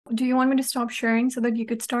do you want me to stop sharing so that you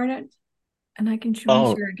could start it and I can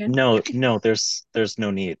Oh, share again? no, there's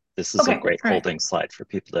no need. This is a Okay, great all right. holding slide for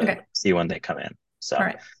people to Okay, see when they come in. all So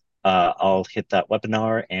right. I'll hit that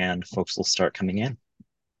webinar and folks will start coming in.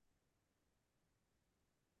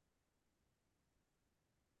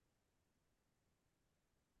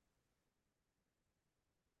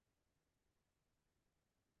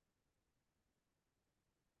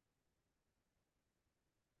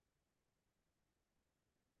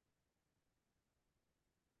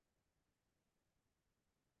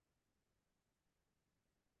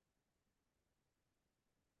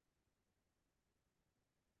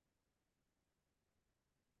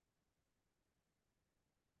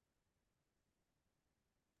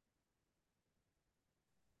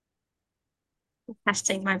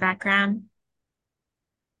 Testing my background.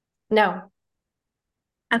 No.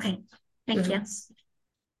 Okay, thank you.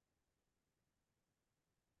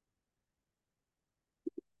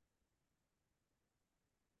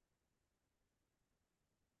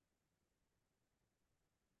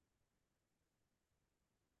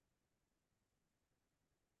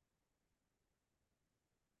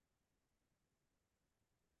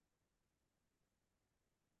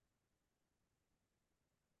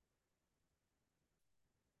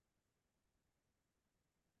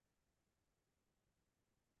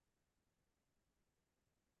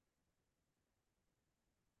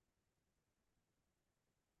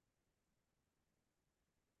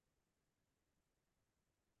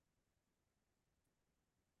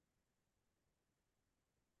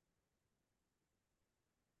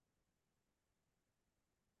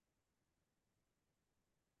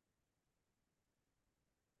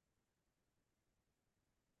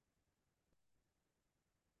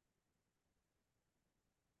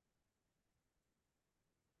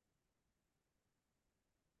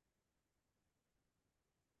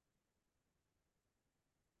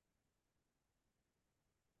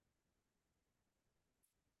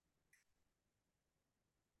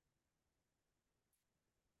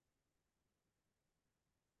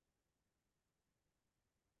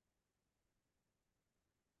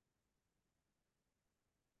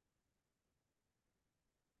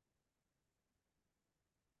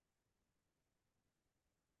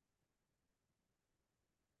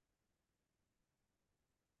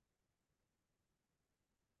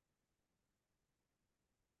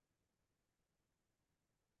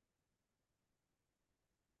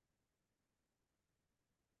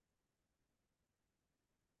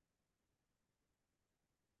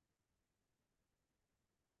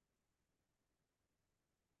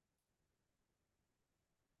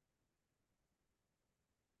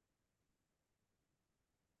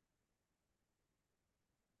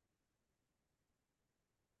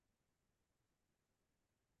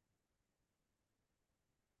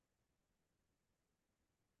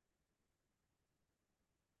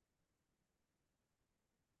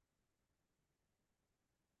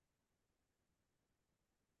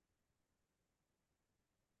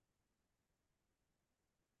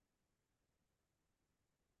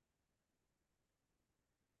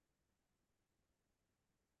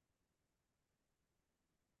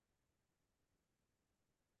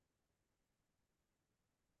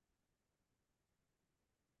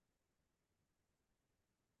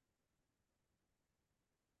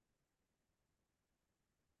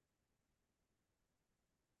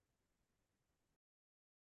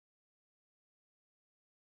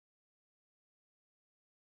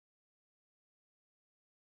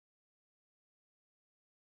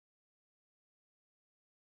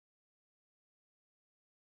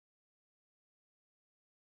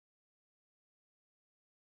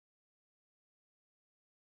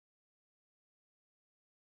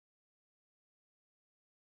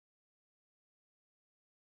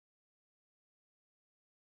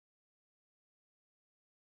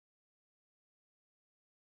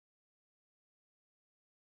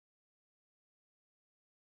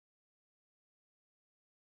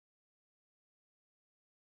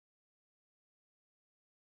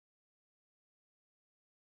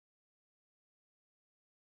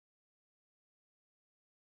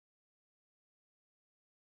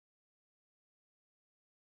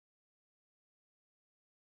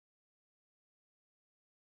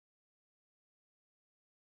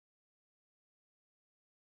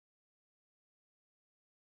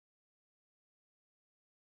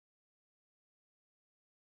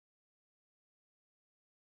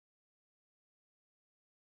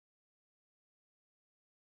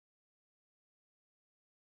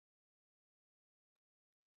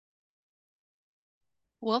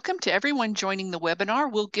 Welcome to everyone joining the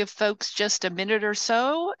webinar. We'll give folks just a minute or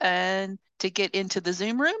so and to get into the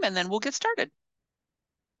Zoom room, and then we'll get started.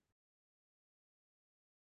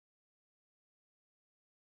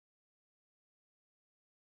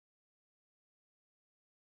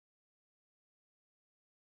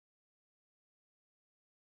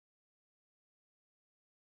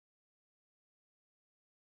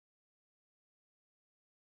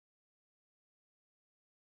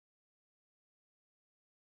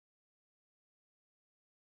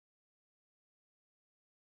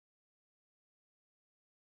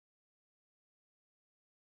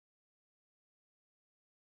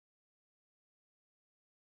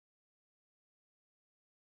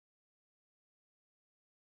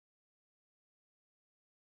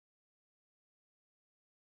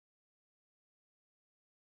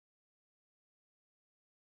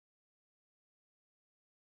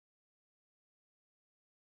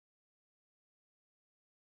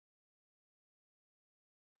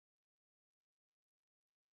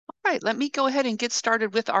 right, let me go ahead and get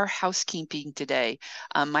started with our housekeeping today.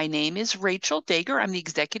 My name is Rachel Dager. I'm the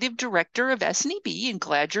Executive Director of SNEB and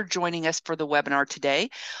glad you're joining us for the webinar today.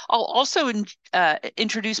 I'll also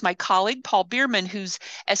introduce my colleague, Paul Bierman, who's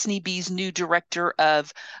SNEB's new Director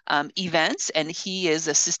of Events, and he is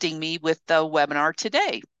assisting me with the webinar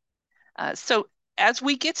today. So as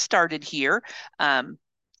we get started here,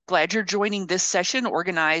 glad you're joining this session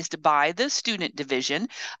organized by the Student Division.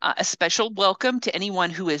 A special welcome to anyone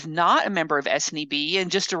who is not a member of SNEB,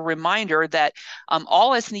 and just a reminder that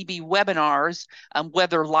all SNEB webinars,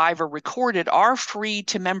 whether live or recorded, are free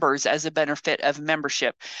to members as a benefit of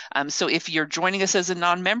membership. So if you're joining us as a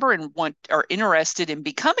non-member and are interested in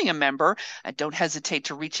becoming a member, don't hesitate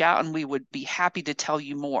to reach out and we would be happy to tell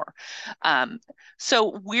you more.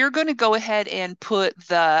 So we're going to go ahead and put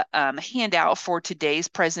the handout for today's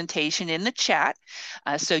presentation in the chat,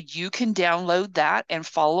 so you can download that and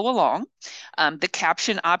follow along. The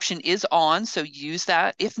caption option is on, so use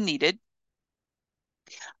that if needed.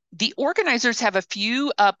 The organizers have a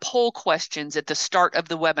few poll questions at the start of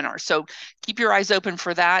the webinar, so keep your eyes open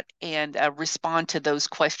for that and respond to those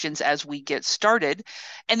questions as we get started.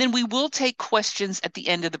 And then we will take questions at the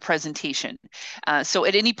end of the presentation. So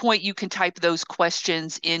at any point you can type those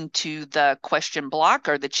questions into the question block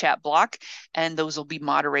or the chat block, and those will be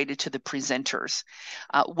moderated to the presenters.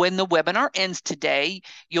 When the webinar ends today,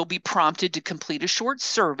 you'll be prompted to complete a short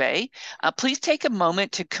survey. Please take a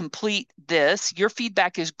moment to complete this. Your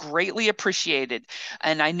feedback is greatly appreciated.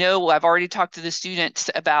 And I know I've already talked to the students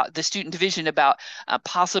about the Student Division about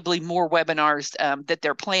possibly more webinars that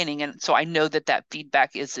they're planning. And so I know that that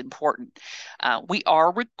feedback is important. We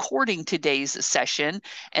are recording today's session,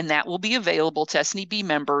 and that will be available to SNEB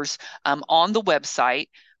members on the website.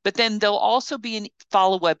 But then there'll also be a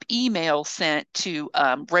follow-up email sent to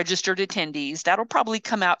registered attendees. That'll probably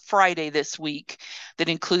come out Friday this week. That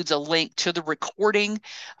includes a link to the recording,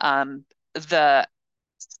 the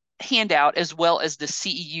handout, as well as the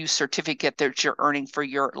CEU certificate that you're earning for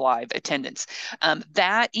your live attendance.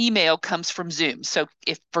 That email comes from Zoom. So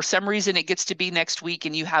if for some reason it gets to be next week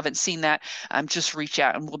and you haven't seen that, just reach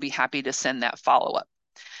out and we'll be happy to send that follow-up.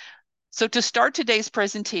 So to start today's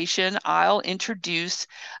presentation, I'll introduce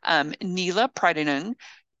Neela Prydenung.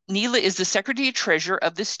 Neela is the Secretary Treasurer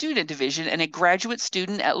of the Student Division and a graduate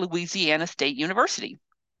student at Louisiana State University.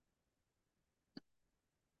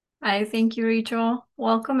 Hi, thank you, Rachel.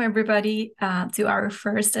 Welcome everybody to our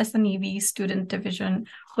first SNEB Student Division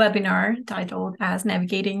webinar titled as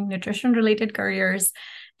Navigating Nutrition-Related Careers,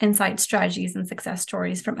 Insight Strategies and Success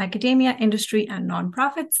Stories from Academia, Industry, and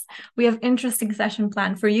Nonprofits. We have interesting session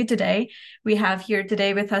planned for you today. We have here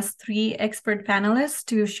today with us 3 expert panelists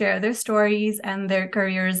to share their stories and their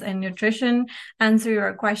careers in nutrition, answer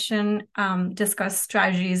your question, discuss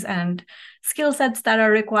strategies and skill sets that are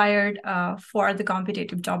required for the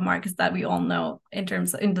competitive job markets that we all know in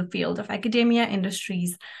the field of academia,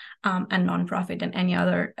 industries, and nonprofit, and any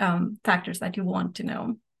other factors that you want to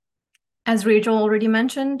know. As Rachel already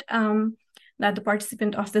mentioned, that the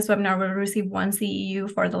participant of this webinar will receive 1 CEU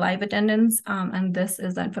for the live attendance, and this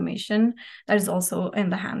is the information that is also in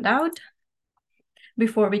the handout.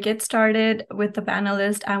 Before we get started with the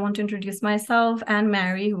panelists, I want to introduce myself and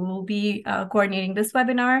Mary, who will be coordinating this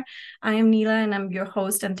webinar. I am Neela, and I'm your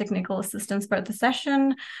host and technical assistant for the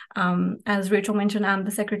session. As Rachel mentioned, I'm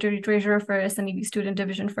the Secretary Treasurer for SNEB Student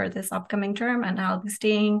Division for this upcoming term, and I'll be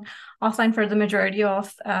staying offline for the majority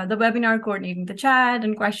of the webinar, coordinating the chat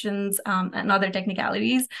and questions and other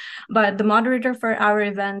technicalities. But the moderator for our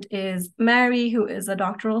event is Mary, who is a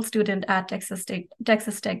doctoral student at Texas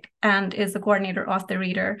Tech and is the coordinator of the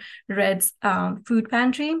Reader Red's food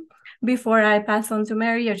pantry. Before I pass on to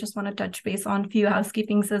Mary, I just want to touch base on a few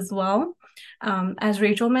housekeepings as well. As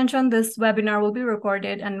Rachel mentioned, this webinar will be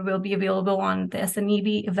recorded and will be available on the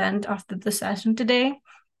SNEB event after the session today.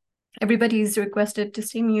 Everybody is requested to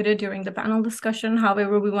stay muted during the panel discussion.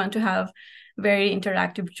 However, we want to have very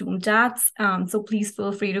interactive Zoom chats. So please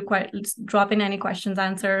feel free to drop in any questions,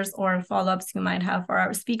 answers, or follow-ups you might have for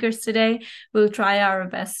our speakers today. We'll try our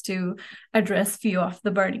best to address a few of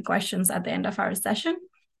the burning questions at the end of our session.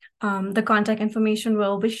 The contact information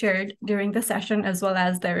will be shared during the session, as well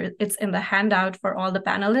as it's in the handout for all the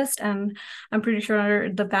panelists. And I'm pretty sure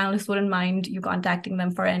the panelists wouldn't mind you contacting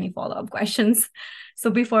them for any follow-up questions. So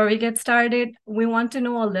before we get started, we want to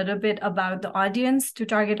know a little bit about the audience to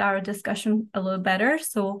target our discussion a little better.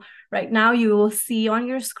 So right now you will see on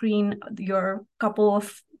your screen your couple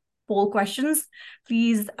of poll questions.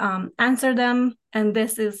 Please answer them. And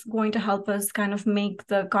this is going to help us kind of make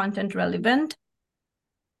the content relevant.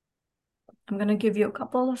 I'm going to give you a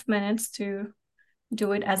couple of minutes to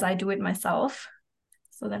do it as I do it myself.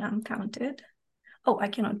 so that I'm counted. Oh, I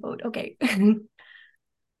cannot vote. Okay.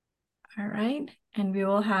 All right. And we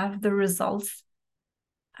will have the results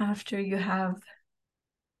after you have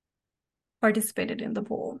participated in the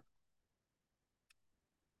poll.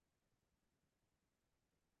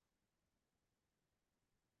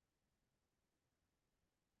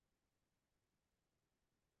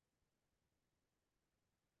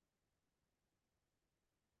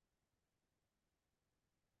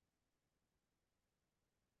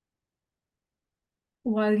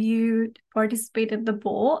 While you participate in the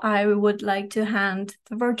poll, I would like to hand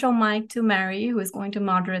the virtual mic to Mary, who is going to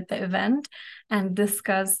moderate the event and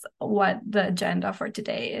discuss what the agenda for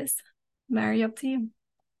today is. Mary, up to you.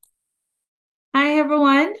 Hi,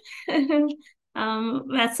 everyone.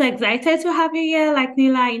 We're so excited to have you here. Like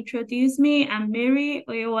Nila introduced me, I'm Mary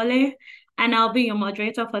Oyewole, and I'll be your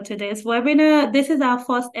moderator for today's webinar. This is our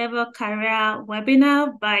first ever career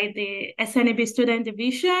webinar by the SNEB Student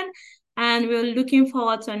Division, and we're looking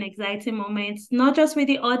forward to an exciting moment, not just with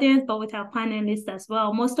the audience, but with our panelists as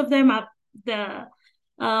well. Most of them are the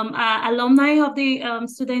are alumni of the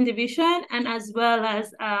Student Division, and as well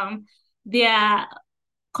as they are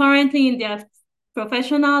currently in their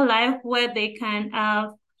professional life where they can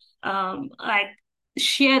have like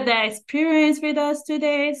share their experience with us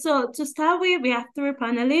today. So to start with, we have 3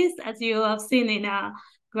 panelists, as you have seen in our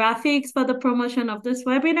graphics for the promotion of this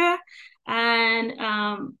webinar.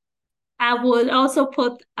 And I will also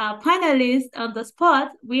put our panelists on the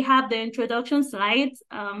spot. We have the introduction slides.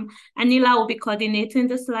 Anila will be coordinating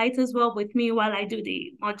the slides as well with me while I do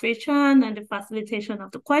the moderation and the facilitation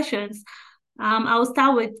of the questions. I will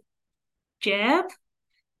start with Jeb.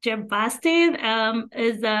 Jeb Bastide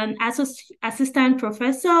is an assistant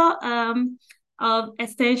professor of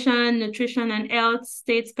Extension, Nutrition, and Health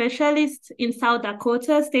State Specialist in South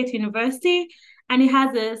Dakota State University. And he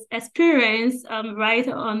has this experience right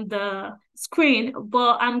on the screen.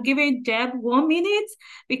 But I'm giving Jeb 1 minute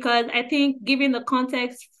because I think giving the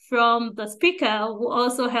context from the speaker will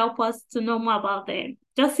also help us to know more about them.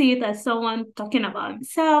 Just see it as someone talking about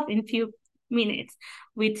himself in a few minutes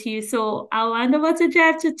with you. So I'll hand over to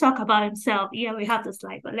Jeff to talk about himself. Yeah, we have the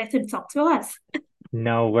slide, but let him talk to us.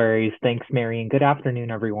 No worries. Thanks, Mary, and good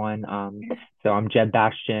afternoon, everyone. So I'm Jeb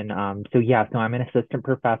Bastian. So I'm an assistant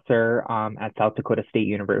professor at South Dakota State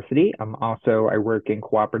University. I work in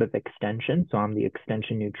cooperative extension. So I'm the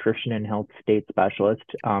Extension Nutrition and Health State Specialist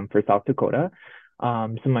for South Dakota.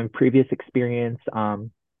 So my previous experience,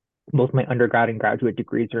 both my undergrad and graduate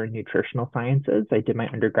degrees are in nutritional sciences. I did my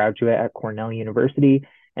undergraduate at Cornell University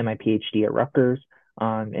and my PhD at Rutgers.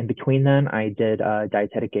 In between then, I did a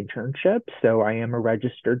dietetic internship. So I am a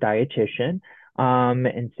registered dietitian.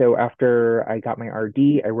 And so after I got my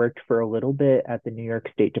RD, I worked for a little bit at the New York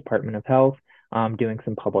State Department of Health, doing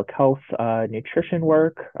some public health nutrition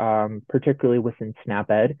work, particularly within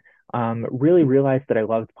SNAP-Ed. Really realized that I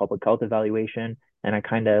loved public health evaluation, and I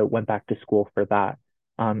kind of went back to school for that.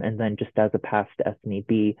 And then just as a past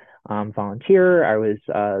SNEB volunteer, I was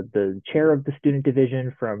the chair of the student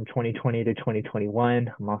division from 2020 to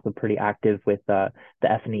 2021. I'm also pretty active with the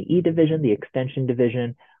SNE division, the extension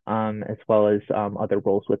division, as well as other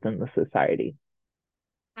roles within the society.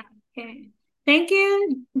 Okay. Thank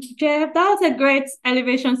you, Jeff. That was a great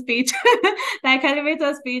elevation speech, like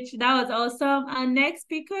elevator speech. That was awesome. Our next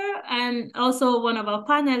speaker and also one of our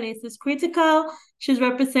panelists is Critical. She's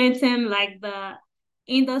representing like the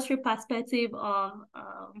industry perspective of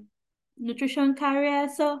nutrition career.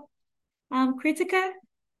 So Critical.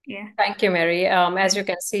 Yeah. Thank you, Mary. As you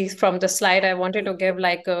can see from the slide, I wanted to give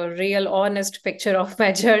like a real honest picture of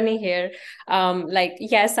my journey here.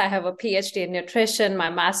 Yes, I have a PhD in nutrition. My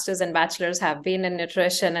master's and bachelor's have been in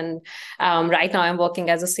nutrition. And right now I'm working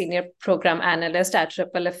as a senior program analyst at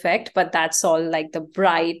Ripple Effect. But that's all like the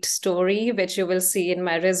bright story, which you will see in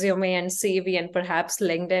my resume and CV and perhaps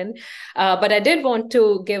LinkedIn. But I did want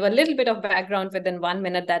to give a little bit of background within 1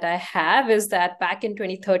 minute that I have is that back in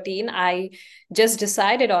 2013, I just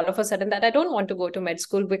decided all of a sudden that I don't want to go to med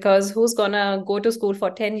school because who's gonna go to school for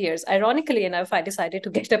 10 years? Ironically enough, I decided to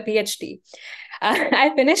get a PhD.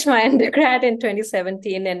 I finished my undergrad in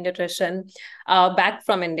 2017 in nutrition back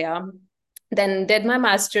from India. Then did my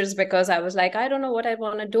master's because I was like, I don't know what I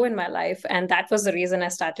want to do in my life. And that was the reason I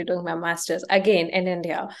started doing my master's again in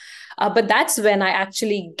India. But that's when I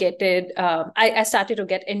actually I started to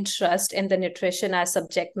get interest in the nutrition as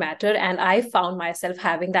subject matter. And I found myself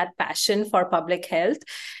having that passion for public health.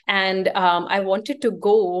 And I wanted to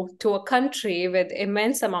go to a country with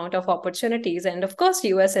immense amount of opportunities. And of course,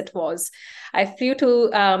 US it was. I flew to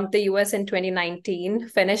the US in 2019,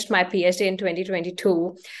 finished my PhD in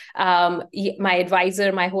 2022. my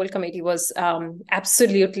advisor, my whole committee was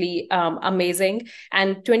absolutely amazing.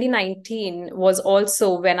 And 2019 was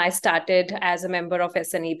also when I started as a member of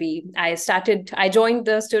SNEB. I joined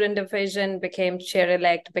the student division, became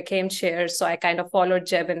chair-elect, became chair. So I kind of followed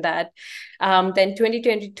Jeb in that. Then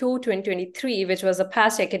 2022, 2023, which was a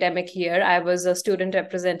past academic year, I was a student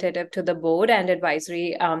representative to the board and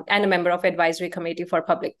advisory and a member of advisory committee for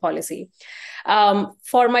public policy.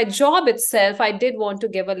 For my job itself, I did want to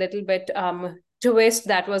give a little bit twist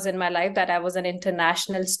that was in my life, that I was an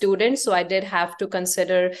international student. So I did have to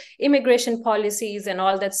consider immigration policies and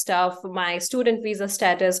all that stuff, my student visa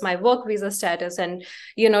status, my work visa status, and,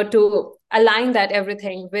 to align that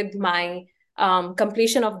everything with my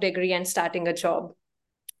completion of degree and starting a job.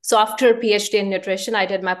 So after PhD in nutrition, I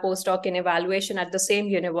did my postdoc in evaluation at the same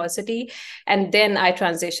university, and then I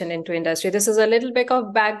transitioned into industry. This is a little bit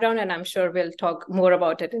of background, and I'm sure we'll talk more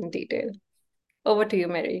about it in detail. Over to you,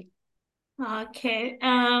 Mary. Okay.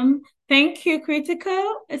 Thank you,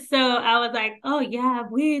 Critical. So I was like, oh yeah,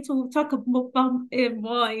 we need to talk about it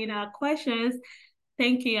more in our questions.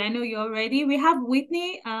 Thank you. I know you're ready. We have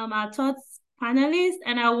Whitney, our third panelist,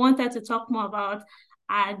 and I wanted to talk more about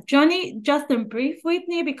Johnny, just in brief,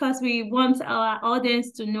 Whitney, because we want our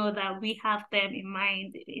audience to know that we have them in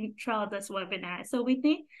mind throughout this webinar. So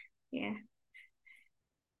Whitney, yeah.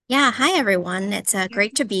 Yeah, hi everyone. It's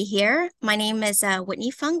great to be here. My name is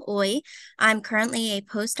Whitney Fung Ooi. I'm currently a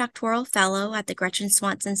postdoctoral fellow at the Gretchen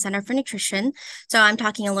Swanson Center for Nutrition. So I'm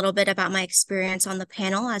talking a little bit about my experience on the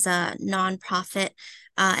panel as a nonprofit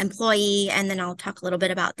employee, and then I'll talk a little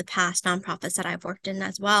bit about the past nonprofits that I've worked in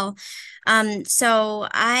as well. So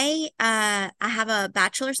I have a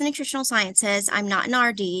bachelor's in nutritional sciences. I'm not an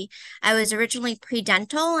RD. I was originally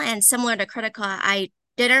pre-dental, and similar to Critical, I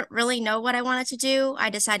didn't really know what I wanted to do. I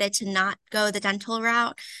decided to not go the dental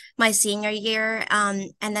route my senior year.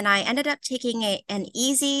 And then I ended up taking an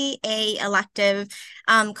easy A elective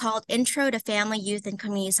called Intro to Family, Youth, and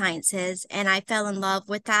Community Sciences. And I fell in love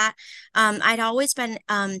with that. I'd always been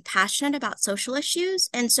passionate about social issues.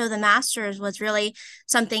 And so the master's was really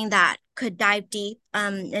something that could dive deep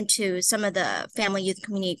into some of the family, youth,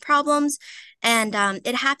 community problems. And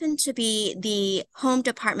it happened to be the home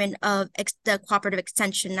department of the cooperative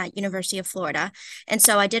extension at University of Florida. And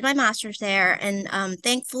so I did my master's there, and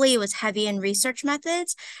thankfully it was heavy in research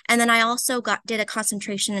methods. And then I also did a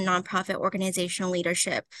concentration in nonprofit organizational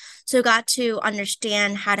leadership. So got to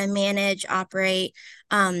understand how to manage, operate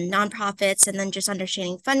nonprofits, and then just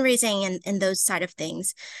understanding fundraising and those side of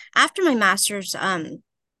things. After my master's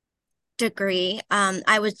degree,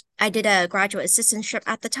 I did a graduate assistantship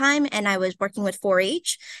at the time, and I was working with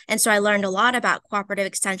 4-H, and so I learned a lot about cooperative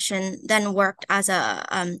extension. Then worked as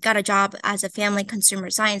got a job as a family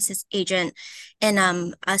consumer sciences agent in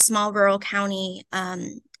a small rural county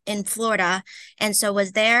in Florida, and so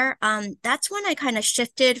was there. That's when I kind of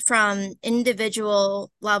shifted from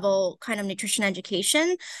individual level kind of nutrition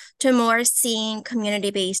education to more seeing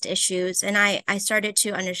community-based issues. And I started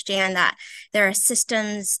to understand that there are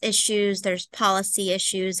systems issues, there's policy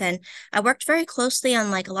issues, and I worked very closely on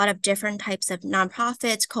like a lot of different types of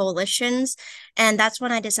nonprofits, coalitions, and that's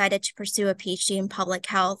when I decided to pursue a PhD in public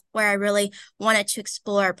health, where I really wanted to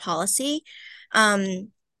explore policy.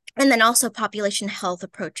 And then also population health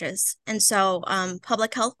approaches. And so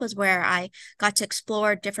public health was where I got to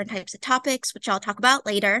explore different types of topics, which I'll talk about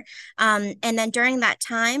later. And then during that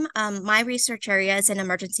time, my research area is in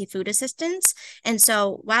emergency food assistance. And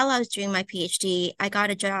so while I was doing my PhD, I got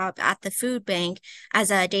a job at the food bank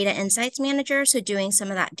as a data insights manager. So doing some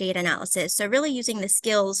of that data analysis. So really using the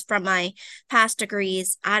skills from my past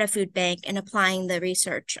degrees at a food bank and applying the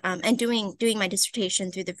research and doing my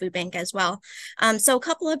dissertation through the food bank as well. So a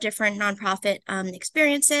couple of different nonprofit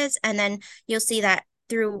experiences, and then you'll see that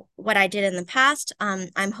through what I did in the past,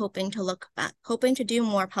 I'm hoping to do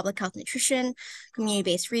more public health nutrition,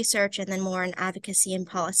 community-based research, and then more in advocacy and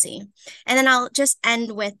policy. And then I'll just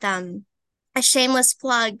end with a shameless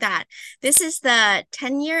plug that this is the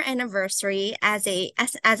 10-year anniversary as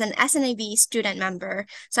an SNEB student member.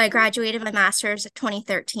 So I graduated my master's in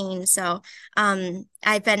 2013. So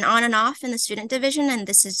I've been on and off in the student division, and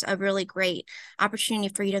this is a really great opportunity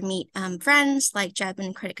for you to meet friends like Jeb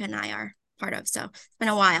and Kritika and I are part of. So it's been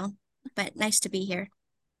a while, but nice to be here.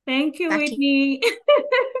 Thank you, Whitney.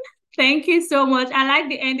 Thank you so much. I like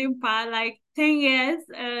the ending part, like 10 years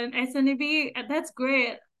and SNEB. That's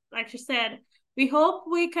great. Like she said, we hope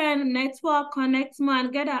we can network, connect more,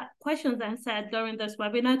 and get our questions answered during this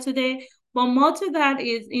webinar today. But more to that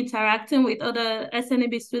is interacting with other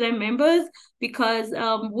SNEB student members, because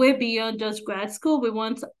way beyond just grad school, we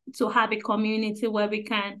want to have a community where we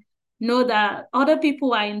can know that other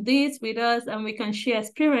people are in this with us and we can share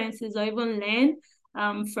experiences or even learn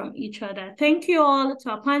from each other. Thank you all to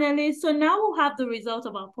our panelists. So now we'll have the result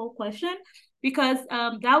of our poll question because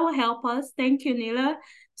that will help us. Thank you, Nila,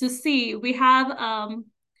 to see. We have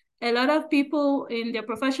a lot of people in their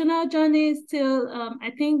professional journeys still,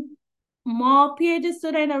 I think, more PhD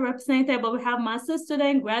students are represented, but we have master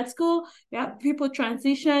student, grad school, we have people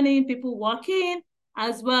transitioning, people working,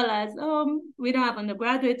 as well as, we don't have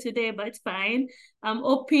undergraduate today, but it's fine.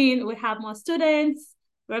 Open, we have more students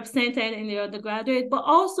represented in the undergraduate, but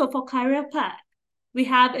also for career path. We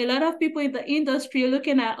have a lot of people in the industry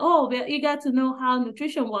looking at, we're eager to know how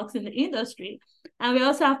nutrition works in the industry. And we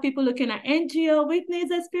also have people looking at NGO,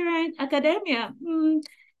 Whitney's experience, academia.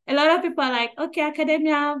 A lot of people are like, okay,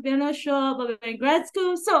 academia, we're not sure, but we're in grad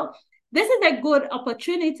school. So this is a good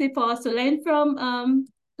opportunity for us to learn from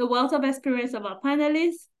the wealth of experience of our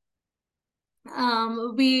panelists.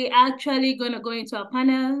 We actually going to go into our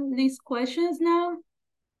panelist questions now.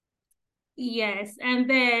 Yes, and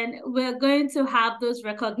then we're going to have those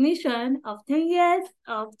recognition of 10 years,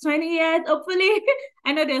 of 20 years, hopefully.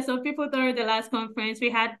 I know there's some people during the last conference, we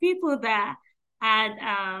had people that had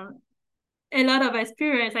a lot of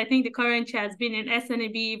experience. I think the current chair has been in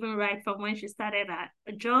SNAB even right from when she started at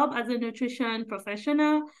a job as a nutrition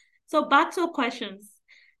professional. So back to questions.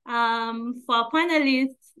 For our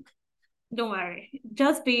panelists, don't worry,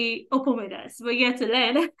 just be open with us. We're here to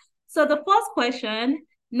learn. So the first question,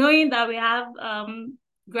 knowing that we have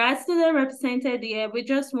grad student represented here, we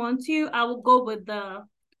just want to, I will go with the,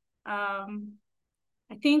 I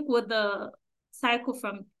think with the cycle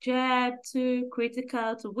from Jeb to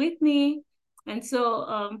Critical to Whitney. And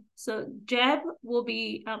so, so Jeb will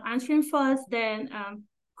be answering first, then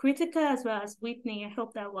Critical as well as Whitney. I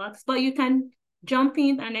hope that works. But you can jump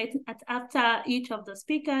in and after each of the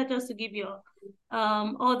speakers, just to give your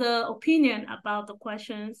other opinion about the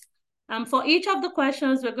questions. For each of the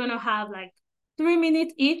questions, we're going to have like 3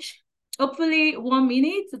 minutes each, hopefully 1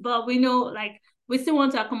 minute, but we know like we still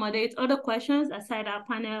want to accommodate other questions aside our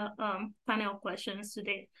panel questions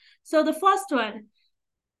today. So the first one,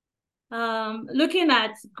 looking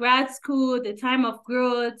at grad school, the time of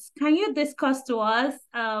growth, can you discuss to us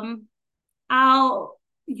how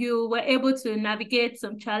you were able to navigate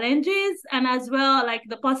some challenges and as well, like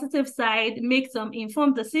the positive side, make some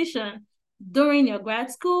informed decision during your grad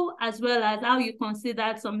school, as well as how you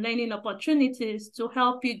considered some learning opportunities to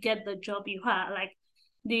help you get the job you have, like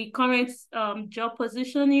the current job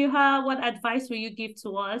position you have? What advice will you give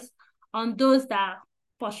to us on those that are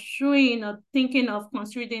pursuing or thinking of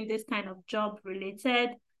considering this kind of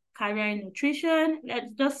job-related career in nutrition?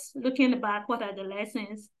 Let's just looking back, what are the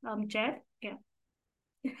lessons, Jeff? Yeah.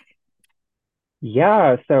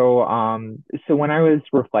 Yeah, so when I was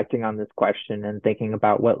reflecting on this question and thinking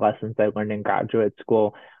about what lessons I learned in graduate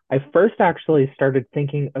school, I first actually started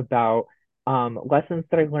thinking about lessons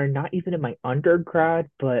that I learned not even in my undergrad,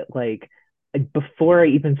 but like before I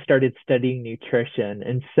even started studying nutrition.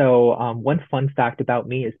 And so one fun fact about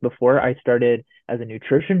me is before I started as a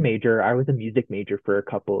nutrition major, I was a music major for a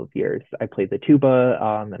couple of years. I played the tuba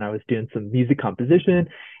and I was doing some music composition.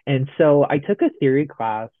 And so I took a theory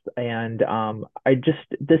class and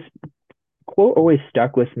this quote always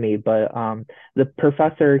stuck with me, but the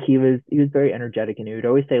professor, he was very energetic and he would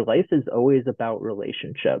always say, life is always about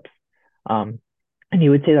relationships. And he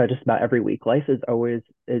would say that just about every week. Life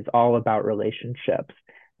is all about relationships.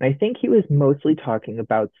 And I think he was mostly talking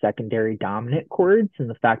about secondary dominant chords and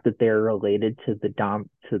the fact that they're related to the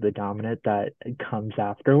dominant that comes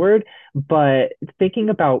afterward. But thinking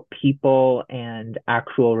about people and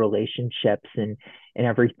actual relationships and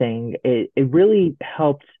everything, it really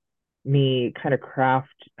helped me kind of craft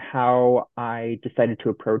how I decided to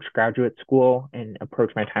approach graduate school and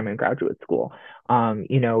approach my time in graduate school.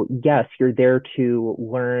 Yes, you're there to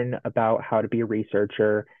learn about how to be a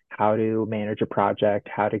researcher, how to manage a project,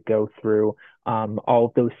 how to go through all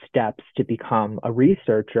of those steps to become a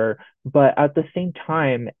researcher. But at the same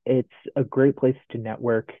time, it's a great place to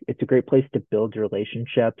network. It's a great place to build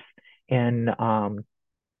relationships. And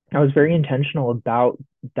I was very intentional about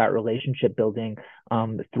that relationship building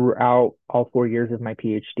throughout all 4 years of my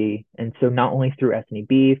PhD. And so not only through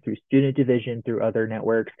SNEB, through student division, through other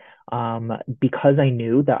networks, because I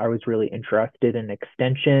knew that I was really interested in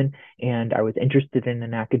extension and I was interested in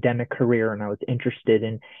an academic career and I was interested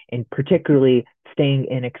in particularly staying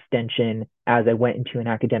in extension as I went into an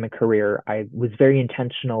academic career, I was very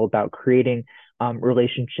intentional about creating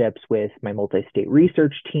relationships with my multi-state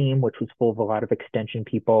research team, which was full of a lot of extension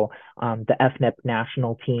people, the FNEP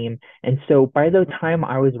national team. And so by the time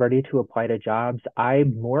I was ready to apply to jobs, I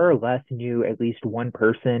more or less knew at least one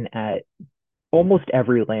person at almost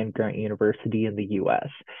every land-grant university in the US.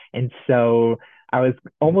 And so I was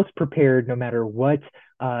almost prepared no matter what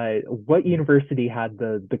university had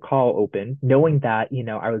the call open, knowing that, you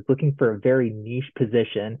know, I was looking for a very niche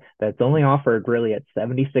position that's only offered really at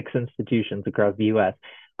 76 institutions across the US.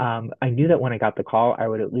 I knew that when I got the call, I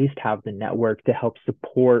would at least have the network to help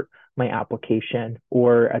support my application,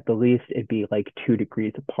 or at the least it'd be like 2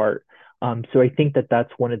 degrees apart. So I think that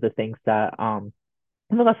that's one of the things that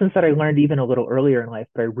the lessons that I learned even a little earlier in life,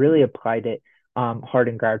 but I really applied it hard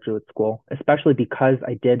in graduate school, especially because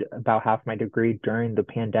I did about half my degree during the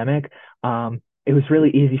pandemic. It was really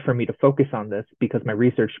easy for me to focus on this because my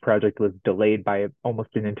research project was delayed by almost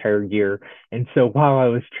an entire year. And so while I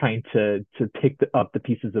was trying to pick up the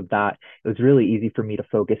pieces of that, it was really easy for me to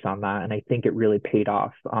focus on that. And I think it really paid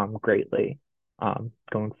off greatly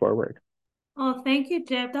going forward. Oh, thank you,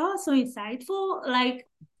 Jeff. That was so insightful. Like,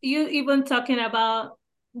 you even talking about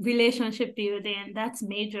relationship building, that's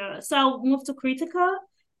major. So I'll move to Kritika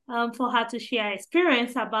for her to share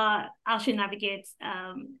experience about how she navigates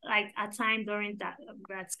like a time during that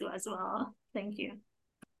grad school as well. Thank you.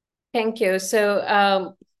 Thank you.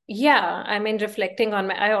 So yeah, I mean, reflecting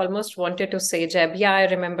on I almost wanted to say, Jeb, yeah, I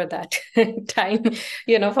remember that time,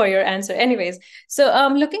 you know, for your answer. Anyways, so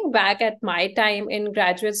looking back at my time in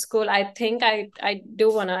graduate school, I think I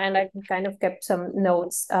do want to, and I kind of kept some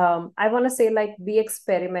notes. I want to say, like, be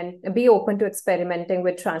open to experimenting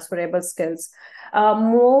with transferable skills.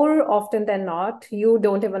 More often than not, you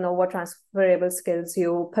don't even know what transferable skills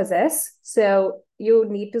you possess. So you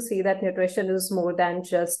need to see that nutrition is more than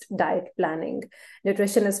just diet planning.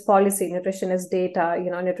 Nutrition is policy, nutrition is data,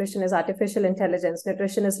 you know, nutrition is artificial intelligence,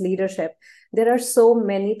 nutrition is leadership. There are so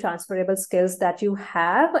many transferable skills that you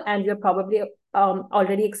have, and you're probably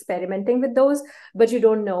already experimenting with those, but you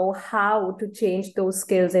don't know how to change those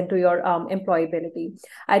skills into your employability.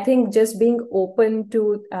 I think just being open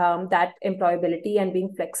to that employability and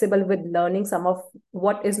being flexible with learning some of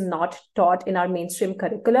what is not taught in our mainstream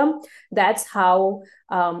curriculum, that's how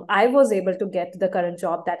I was able to get the current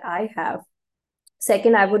job that I have.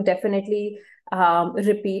 Second, I would definitely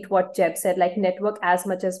repeat what Jeb said, like network as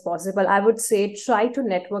much as possible. I would say try to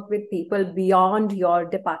network with people beyond your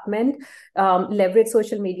department, leverage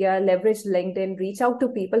social media, leverage LinkedIn, reach out to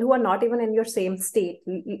people who are not even in your same state,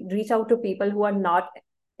 reach out to people who are not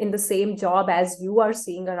in the same job as you are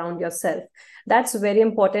seeing around yourself. That's very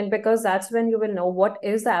important, because that's when you will know what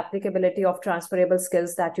is the applicability of transferable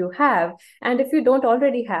skills that you have. And if you don't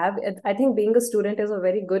already have it, I think being a student is a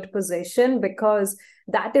very good position, because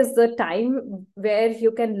that is the time where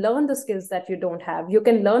you can learn the skills that you don't have. You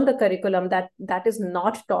can learn the curriculum that is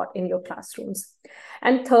not taught in your classrooms.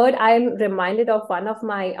 And third, I'm reminded of one of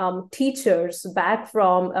my teachers back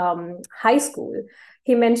from high school.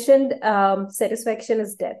 He mentioned satisfaction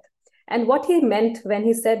is death. And what he meant when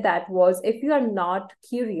he said that was, if you are not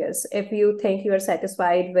curious, if you think you are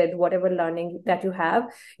satisfied with whatever learning that you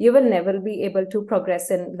have, you will never be able to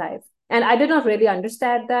progress in life. And I did not really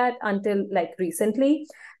understand that until like recently.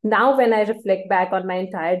 Now, when I reflect back on my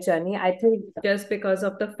entire journey, I think just because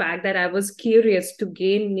of the fact that I was curious to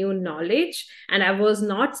gain new knowledge and I was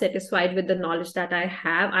not satisfied with the knowledge that I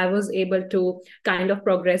have, I was able to kind of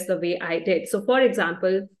progress the way I did. So, for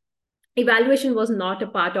example, evaluation was not a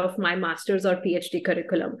part of my master's or PhD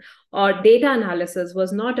curriculum, or data analysis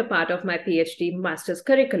was not a part of my PhD master's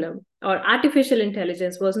curriculum, or artificial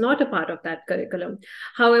intelligence was not a part of that curriculum.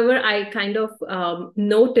 However, I kind of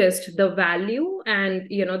noticed the value and,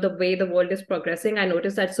 you know, the way the world is progressing. I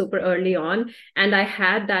noticed that super early on, and I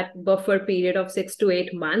had that buffer period of 6 to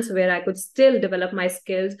 8 months where I could still develop my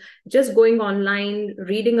skills, just going online,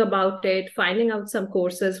 reading about it, finding out some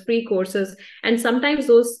courses, free courses. And sometimes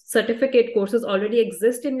those certificate courses already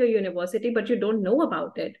exist in your university, but you don't know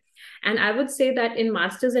about it. And I would say that in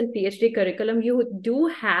master's and PhD curriculum, you do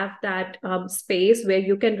have that space where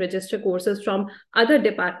you can register courses from other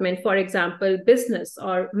departments, for example, business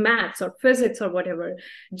or maths or physics or whatever.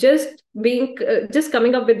 Just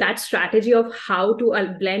coming up with that strategy of how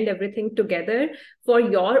to blend everything together for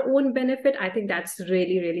your own benefit, I think that's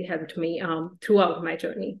really, really helped me throughout my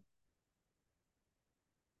journey.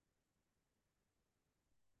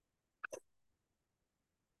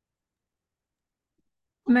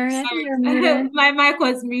 Marietta, you're muted. My mic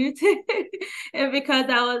was muted because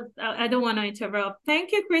I don't want to interrupt.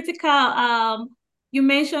 Thank you, Kritika. You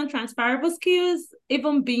mentioned transferable skills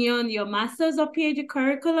even beyond your master's or PhD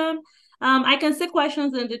curriculum. I can see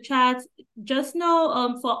questions in the chat. Just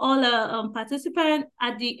know for all participants,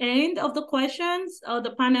 at the end of the questions or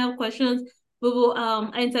the panel questions, we will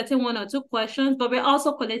entertain 1 or 2 questions, but we're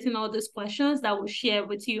also collecting all these questions that we'll share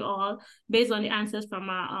with you all based on the answers from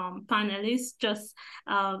our panelists. Just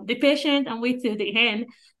be patient and wait till the end.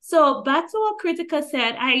 So back to what Kritika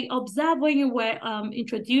said, I observed when you were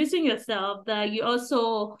introducing yourself that you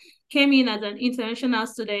also came in as an international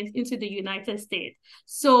student into the United States.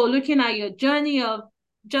 So looking at your journey of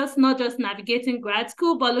not just navigating grad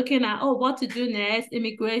school, but looking at, what to do next,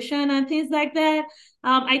 immigration and things like that.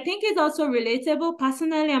 I think it's also relatable.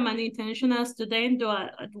 Personally, I'm an international student, though I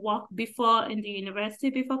worked before in the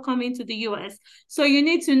university before coming to the US. So you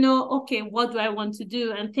need to know, okay, what do I want to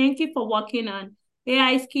do? And thank you for working on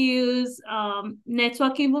AI skills,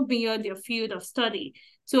 networking beyond your field of study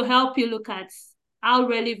to help you look at how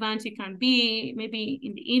relevant you can be, maybe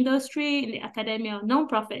in the industry, in the academia, or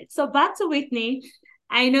nonprofit. So back to Whitney.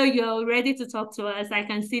 I know you're ready to talk to us. I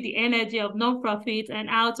can see the energy of nonprofit and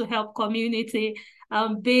how to help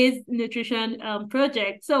community-based nutrition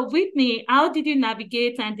projects. So Whitney, how did you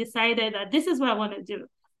navigate and decided that this is what I want to do?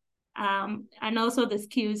 And also the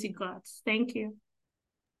skills you got. Thank you.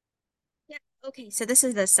 Yeah, okay, so this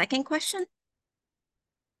is the second question?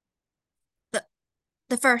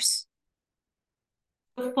 The first.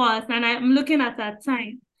 The first, and I'm looking at that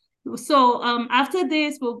time. So after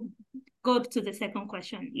this, we'll go to the second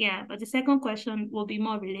question. Yeah, but the second question will be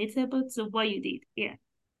more relatable to what you did. Yeah.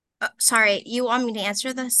 Sorry, you want me to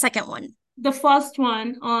answer the second one? The first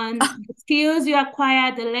one on the skills you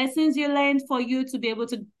acquired, the lessons you learned for you to be able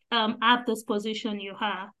to have this position you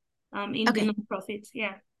have in the nonprofit.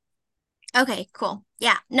 Yeah. Okay, cool.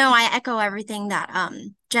 Yeah, no, I echo everything that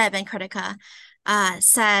Jeb and Kritika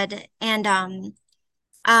said, and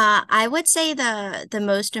I would say the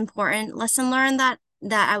most important lesson learned that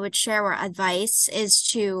I would share or advice is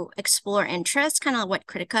to explore interests, kind of what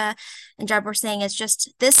Kritika and Jeb were saying, is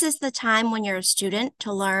just this is the time when you're a student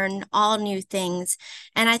to learn all new things.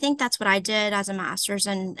 And I think that's what I did as a master's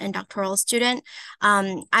and doctoral student.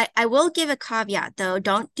 I will give a caveat though,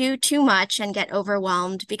 don't do too much and get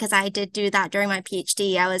overwhelmed, because I did do that during my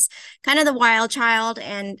PhD. I was kind of the wild child,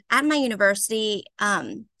 and at my university,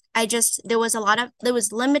 there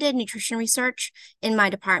was limited nutrition research in my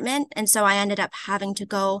department. And so I ended up having to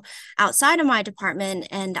go outside of my department,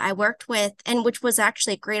 and I worked with, and which was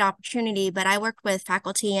actually a great opportunity, but I worked with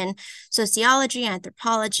faculty in sociology,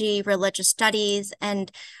 anthropology, religious studies,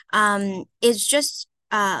 and it's just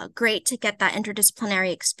great to get that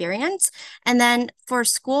interdisciplinary experience. And then for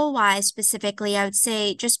school-wise specifically, I would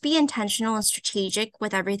say just be intentional and strategic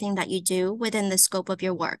with everything that you do within the scope of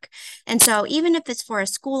your work. And so even if it's for a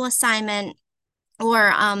school assignment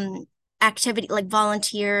or activity like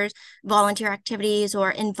volunteer activities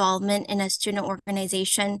or involvement in a student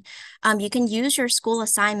organization, you can use your school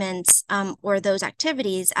assignments or those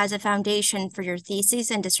activities as a foundation for your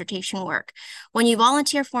thesis and dissertation work. When you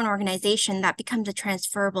volunteer for an organization, that becomes a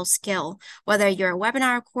transferable skill, whether you're a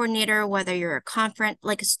webinar coordinator, whether you're a conference,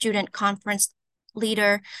 like a student conference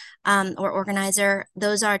leader or organizer.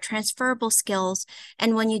 Those are transferable skills.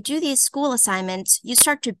 And when you do these school assignments, you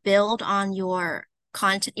start to build on your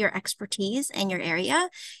content, your expertise in your area.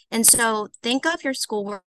 And so think of your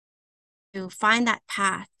schoolwork to find that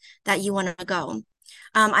path that you want to go.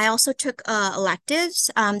 I also took electives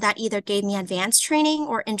that either gave me advanced training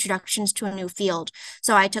or introductions to a new field.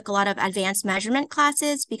 So I took a lot of advanced measurement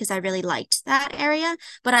classes because I really liked that area,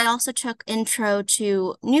 but I also took intro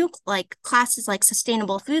to new classes like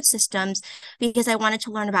sustainable food systems because I wanted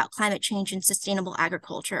to learn about climate change and sustainable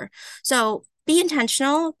agriculture. So be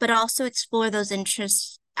intentional, but also explore those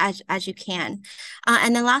interests as you can.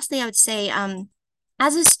 And then lastly, I would say,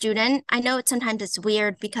 as a student, I know sometimes it's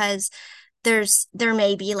weird because there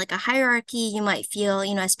may be like a hierarchy. You might feel,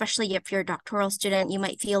 especially if you're a doctoral student, you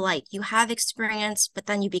might feel like you have experience, but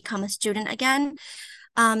then you become a student again.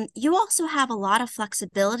 You also have a lot of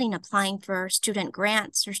flexibility in applying for student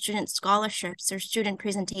grants or student scholarships or student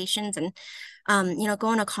presentations and,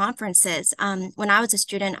 going to conferences. When I was a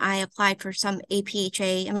student, I applied for some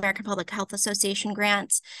APHA, American Public Health Association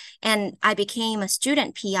grants, and I became a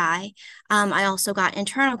student PI. I also got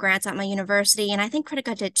internal grants at my university, and I think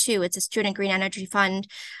Kritika did too. It's a Student Green Energy Fund.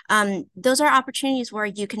 Those are opportunities where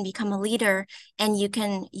you can become a leader and you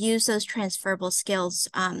can use those transferable skills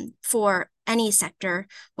for any sector,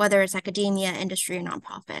 whether it's academia, industry, or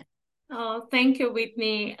nonprofit. Oh, thank you,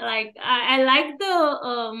 Whitney. I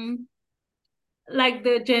like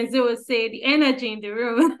the Gen Z would say, the energy in the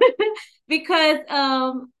room, because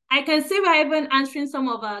I can see we're even answering some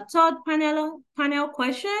of our third panel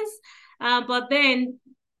questions, but then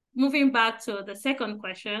moving back to the second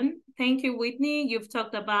question. Thank you, Whitney. You've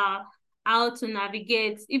talked about how to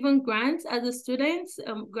navigate even grants as a student,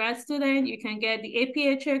 grad student. You can get the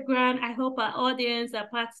APHA grant. I hope our audience, our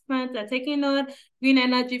participants are taking note. Green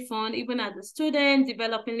Energy Fund, even as a student,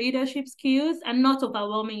 developing leadership skills and not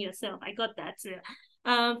overwhelming yourself. I got that too.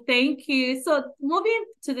 Thank you. So moving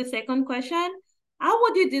to the second question, how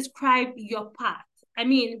would you describe your path? I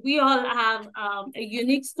mean, we all have a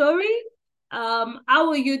unique story. How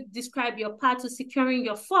will you describe your path to securing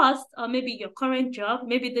your first or maybe your current job?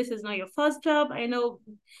 Maybe this is not your first job. I know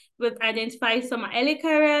we've identified some early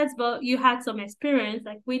careers, but you had some experience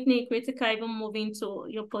like Whitney, Kritika, even moving to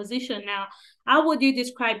your position now. How would you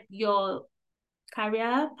describe your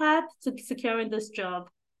career path to securing this job?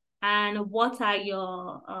 And what are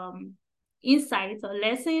your insights or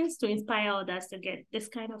lessons to inspire others to get this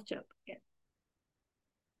kind of job? Yeah.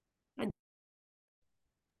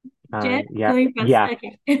 Jed, Yeah, going first. yeah,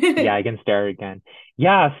 Okay. yeah, I can start again.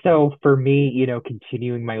 Yeah, so for me,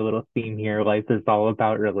 continuing my little theme here, life is all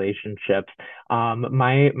about relationships.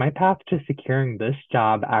 My path to securing this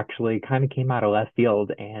job actually kind of came out of left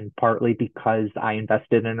field, and partly because I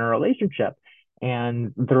invested in a relationship.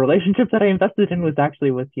 And the relationship that I invested in was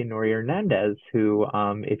actually with Yunori Hernandez, who,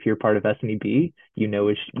 if you're part of SNEB,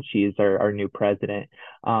 she's our new president.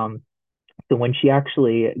 So when she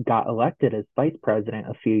actually got elected as vice president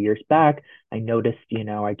a few years back, I noticed,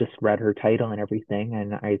 I just read her title and everything,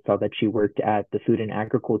 and I saw that she worked at the Food and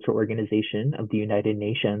Agriculture Organization of the United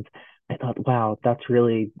Nations. I thought, wow, that's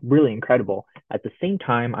really, really incredible. At the same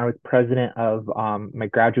time, I was president of my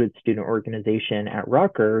graduate student organization at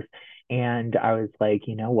Rutgers, and I was like,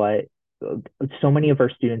 you know what? So many of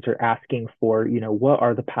our students are asking for, what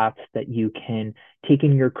are the paths that you can take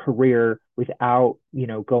in your career without,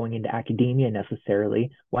 going into academia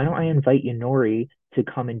necessarily? Why don't I invite Yunori to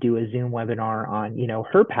come and do a Zoom webinar on,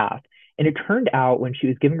 her path? And it turned out when she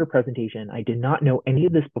was giving her presentation, I did not know any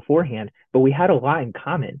of this beforehand, but we had a lot in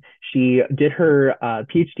common. She did her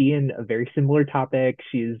PhD in a very similar topic.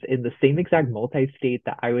 She's in the same exact multi-state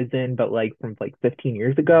that I was in, but from 15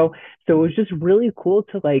 years ago. So it was just really cool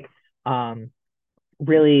to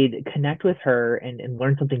really connect with her and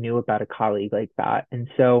learn something new about a colleague like that. And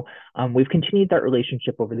so we've continued that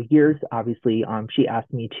relationship over the years. Obviously, she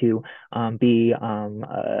asked me to be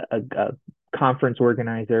a conference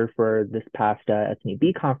organizer for this past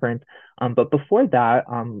SNEB conference. But before that,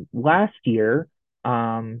 last year,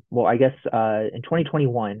 I guess in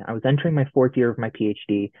 2021, I was entering my fourth year of my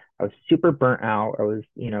PhD. I was super burnt out. I was,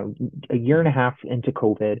 a year and a half into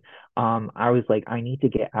COVID. I was like, I need to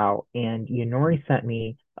get out. And Yunori sent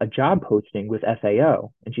me a job posting with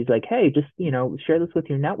FAO. And she's like, hey, just, share this with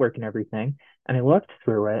your network and everything. And I looked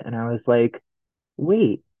through it and I was like,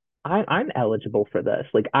 wait, I'm eligible for this.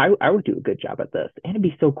 I would do a good job at this. And it'd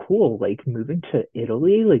be so cool, moving to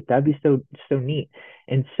Italy, that'd be so neat.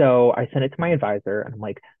 And so I sent it to my advisor and I'm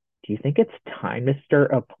like, do you think it's time to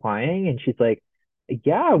start applying? And she's like,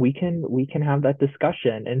 yeah, we can have that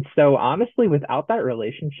discussion. And so honestly, without that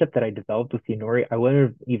relationship that I developed with Yunori, I wouldn't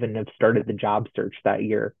have even have started the job search that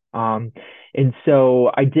year. And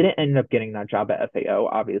so I didn't end up getting that job at FAO,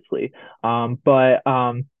 obviously. But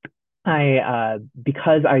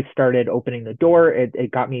because I started opening the door,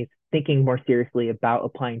 it got me thinking more seriously about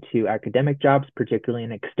applying to academic jobs, particularly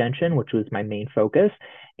in extension, which was my main focus.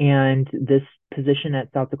 And this position at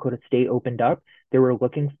South Dakota State opened up. They were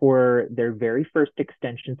looking for their very first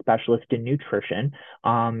extension specialist in nutrition.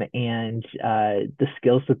 And the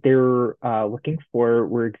skills that they were looking for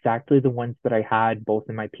were exactly the ones that I had both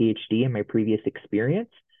in my PhD and my previous experience.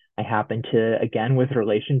 I happened to, again, with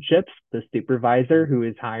relationships, the supervisor who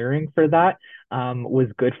is hiring for that was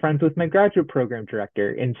good friends with my graduate program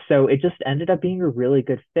director. And so it just ended up being a really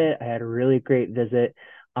good fit. I had a really great visit.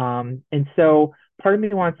 And so part of me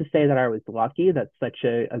wants to say that I was lucky that such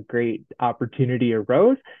a great opportunity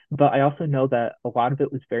arose, but I also know that a lot of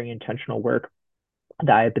it was very intentional work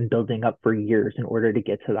that I have been building up for years in order to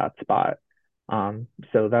get to that spot.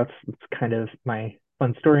 So that's kind of my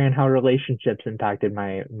fun story on how relationships impacted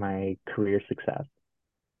my career success.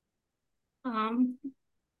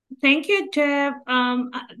 Thank you, Jeb.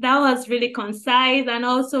 That was really concise and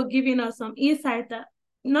also giving us some insight that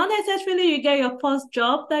not necessarily you get your first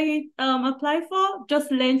job that you apply for,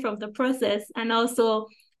 just learn from the process and also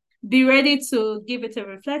be ready to give it a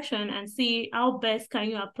reflection and see how best can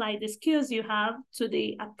you apply the skills you have to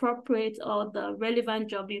the appropriate or the relevant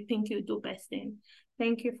job you think you do best in.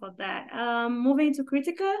 Thank you for that. Moving to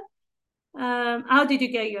Kritika, how did you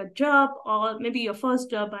get your job or maybe your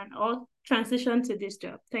first job or transition to this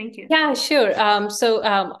job? Thank you. Yeah, sure. So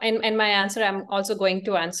in my answer, I'm also going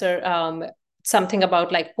to answer something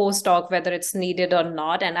about like postdoc, whether it's needed or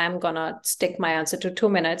not, and I'm gonna stick my answer to 2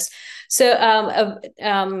 minutes. So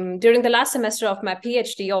during the last semester of my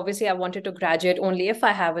PhD, obviously I wanted to graduate only if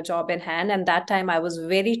I have a job in hand, and that time I was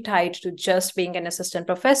very tied to just being an assistant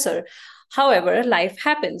professor. However, life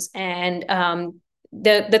happens, and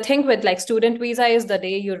the thing with like student visa is the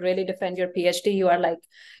day you really defend your PhD, you are like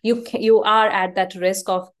you are at that risk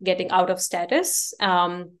of getting out of status.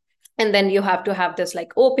 And then you have to have this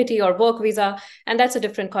like OPT or work visa, and that's a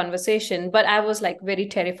different conversation. But I was like very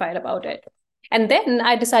terrified about it. And then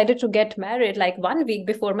I decided to get married like 1 week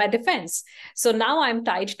before my defense. So now I'm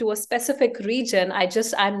tied to a specific region.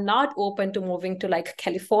 I'm not open to moving to like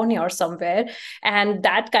California or somewhere. And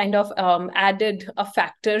that kind of added a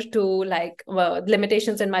factor to like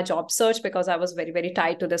limitations in my job search, because I was very, very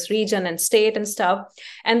tied to this region and state and stuff.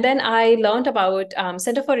 And then I learned about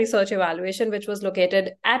Center for Research Evaluation, which was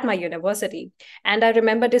located at my university. And I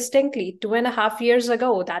remember distinctly 2.5 years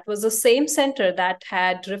ago, that was the same center that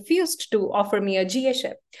had refused to offer me a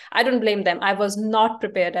GA-ship. I don't blame them. I was not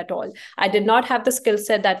prepared at all. I did not have the skill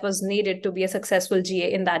set that was needed to be a successful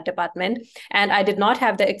GA in that department. And I did not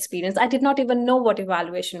have the experience. I did not even know what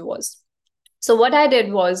evaluation was. So what I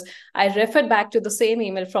did was I referred back to the same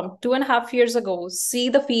email from 2.5 years ago, see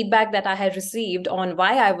the feedback that I had received on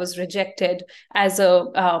why I was rejected as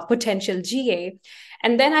a potential GA.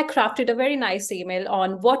 And then I crafted a very nice email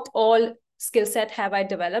on what all skill set have I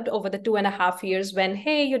developed over the 2.5 years when,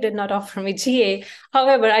 hey, you did not offer me GA.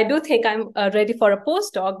 However, I do think I'm ready for a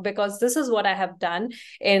postdoc, because this is what I have done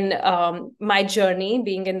in my journey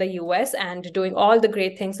being in the US and doing all the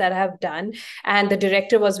great things that I have done. And the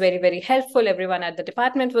director was very, very helpful. Everyone at the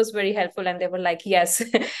department was very helpful. And they were like, yes,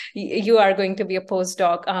 you are going to be a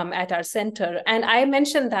postdoc at our center. And I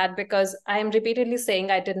mentioned that because I am repeatedly saying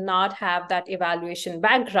I did not have that evaluation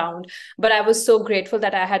background, but I was so grateful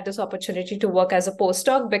that I had this opportunity to work as a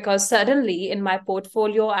postdoc, because suddenly in my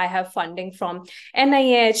portfolio, I have funding from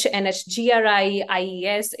NIH, NHGRI,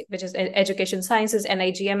 IES, which is Education Sciences,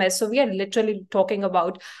 NIGMS. So we are literally talking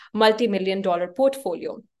about multi-million-dollar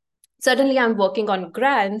portfolio. Suddenly, I'm working on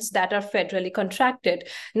grants that are federally contracted.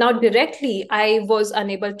 Now, directly, I was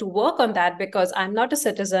unable to work on that because I'm not a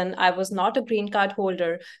citizen. I was not a green card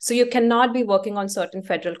holder. So you cannot be working on certain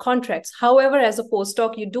federal contracts. However, as a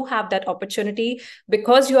postdoc, you do have that opportunity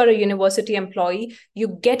because you are a university employee.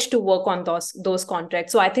 You get to work on those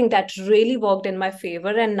contracts. So I think that really worked in my favor.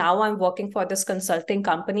 And now I'm working for this consulting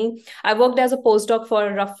company. I worked as a postdoc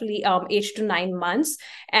for roughly 8 to 9 months.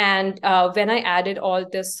 And when I added all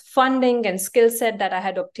this funding and skill set that I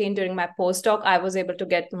had obtained during my postdoc, I was able to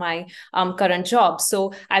get my current job.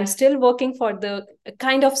 So I'm still working for the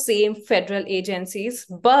kind of same federal agencies,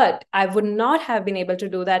 but I would not have been able to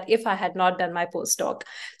do that if I had not done my postdoc.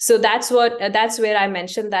 So that's where I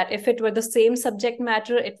mentioned that if it were the same subject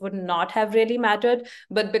matter, it would not have really mattered.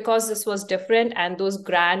 But because this was different, and those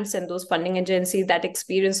grants and those funding agencies, that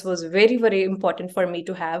experience was very, very important for me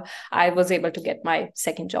to have, I was able to get my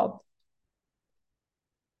second job.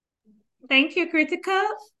 Thank you, Kritika.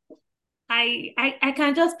 I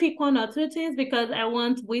can just pick 1 or 2 things because I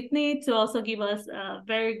want Whitney to also give us a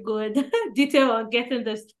very good detail on getting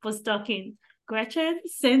this postdoc in Gretchen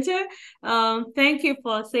Center. Thank you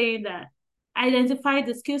for saying that. Identify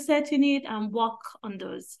the skill set you need and work on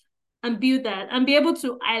those and build that and be able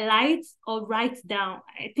to highlight or write down.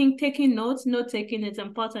 I think taking notes, note-taking is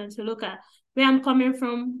important to look at where I'm coming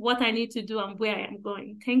from, what I need to do, and where I am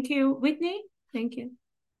going. Thank you, Whitney. Thank you.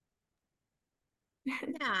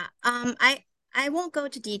 Yeah, I won't go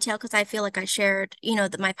into detail because I feel like I shared,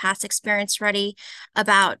 my past experience already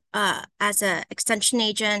about as a extension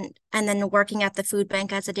agent and then working at the food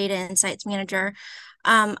bank as a data insights manager.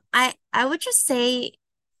 I would just say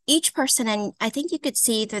each person, and I think you could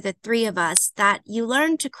see through the 3 of us that you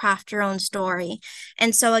learn to craft your own story.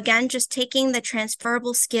 And so again, just taking the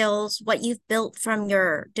transferable skills, what you've built from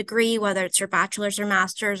your degree, whether it's your bachelor's or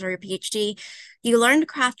master's or your PhD, you learn to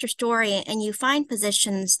craft your story and you find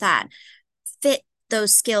positions that fit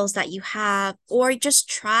those skills that you have, or just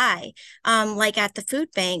try. Like at the food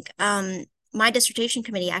bank, my dissertation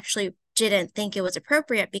committee actually didn't think it was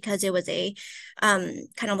appropriate because it was a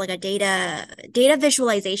kind of like a data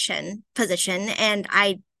visualization position, and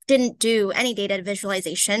I didn't do any data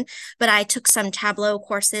visualization, but I took some Tableau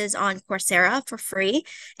courses on Coursera for free,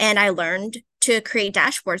 and I learned to create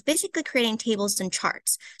dashboards, basically creating tables and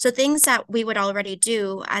charts. So things that we would already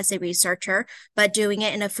do as a researcher, but doing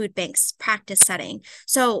it in a food bank's practice setting.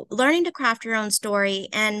 So learning to craft your own story,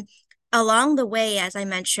 and along the way, as I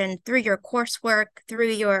mentioned, through your coursework, through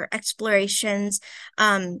your explorations,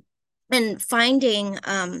 and finding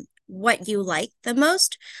what you like the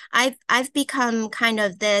most. I've become kind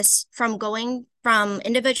of this from going from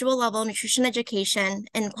individual level nutrition education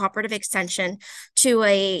and cooperative extension to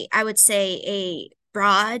I would say a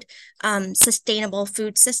broad sustainable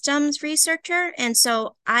food systems researcher. And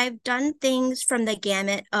so I've done things from the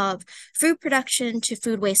gamut of food production to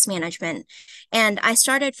food waste management. And I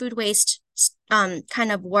started food waste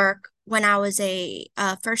kind of work when I was a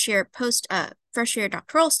first year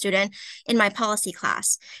doctoral student in my policy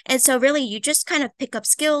class. And so really you just kind of pick up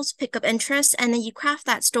skills, pick up interests, and then you craft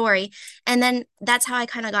that story. And then that's how I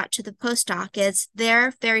kind of got to the postdoc. Is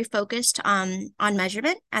they're very focused on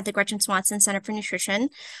measurement at the Gretchen Swanson Center for Nutrition.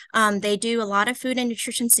 They do a lot of food and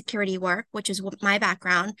nutrition security work, which is my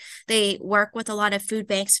background. They work with a lot of food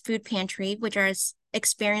banks, food pantry, which is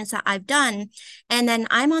experience that I've done. And then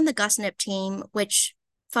I'm on the GusNIP team, which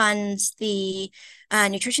funds the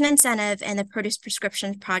Nutrition Incentive and the Produce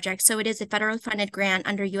Prescription Project. So it is a federally funded grant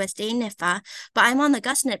under USDA and NIFA, but I'm on the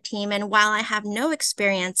GusNIP team. And while I have no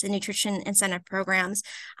experience in nutrition incentive programs,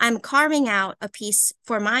 I'm carving out a piece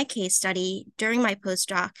for my case study during my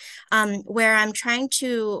postdoc where I'm trying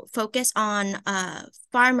to focus on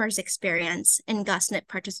farmers' experience in GusNIP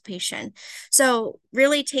participation. So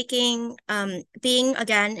really taking, being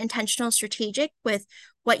again, intentional, strategic with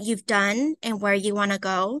what you've done and where you want to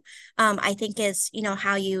go, I think is,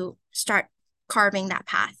 how you start carving that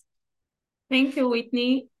path. Thank you,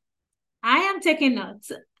 Whitney. I am taking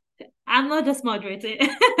notes. I'm not just moderating.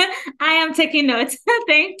 I am taking notes.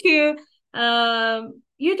 Thank you.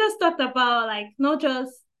 You just talked about not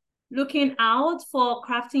just looking out for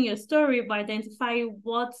crafting your story, but identify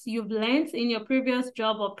what you've learned in your previous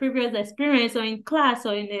job or previous experience or in class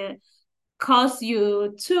or in the course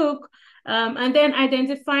you took. And then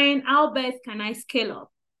identifying how best can I scale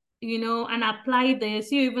up, and apply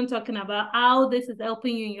this. You're even talking about how this is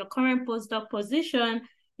helping you in your current postdoc position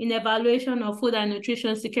in evaluation of food and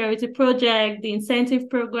nutrition security project, the incentive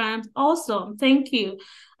programs. Awesome, thank you.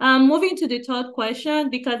 Moving to the third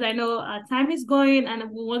question, because I know our time is going and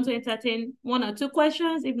we want to entertain 1 or 2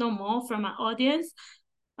 questions, if not more, from our audience.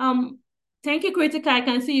 Thank you, Kritika. I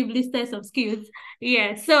can see you've listed some skills.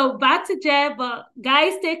 Yeah, so back to Jeff, but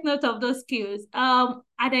guys, take note of those skills.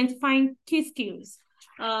 Identifying key skills.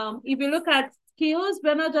 If you look at skills,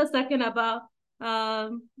 we're not just talking about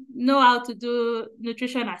know how to do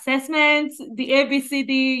nutrition assessments, the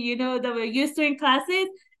ABCD, that we're used to in classes.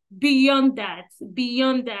 Beyond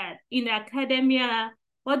that, in academia,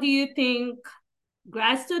 what do you think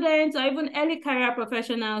grad students or even early career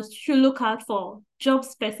professionals should look out for?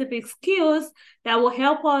 Job-specific skills that will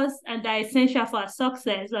help us and that are essential for our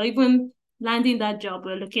success or even landing that job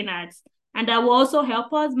we're looking at. And that will also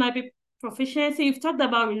help us, might be proficiency. You've talked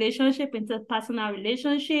about relationship, interpersonal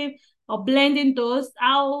relationship, or blending those.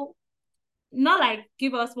 How, not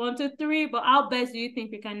give us 1, 2, 3, but how best do you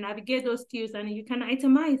think we can navigate those skills? And you can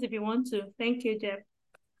itemize if you want to. Thank you, Jeff.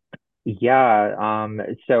 Yeah.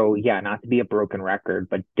 So yeah, not to be a broken record,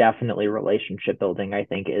 but definitely relationship building, I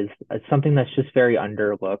think, is something that's just very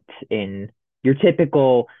underlooked in your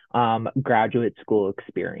typical graduate school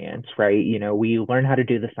experience, right? We learn how to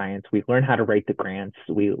do the science, we learn how to write the grants,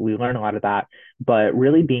 we learn a lot of that, but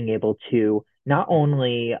really being able to not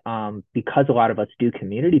only because a lot of us do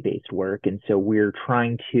community-based work, and so we're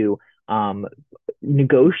trying to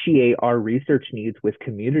negotiate our research needs with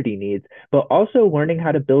community needs, but also learning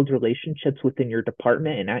how to build relationships within your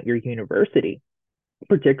department and at your university.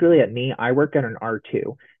 Particularly at me, I work at an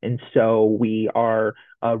R2, and so we are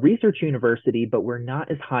a research university, but we're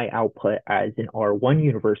not as high output as an R1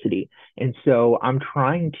 university. And so I'm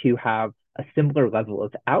trying to have a similar level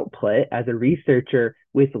of output as a researcher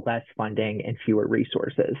with less funding and fewer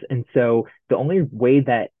resources. And so the only way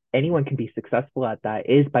that anyone can be successful at that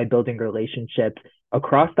is by building relationships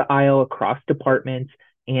across the aisle, across departments.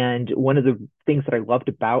 And one of the things that I loved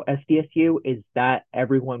about SDSU is that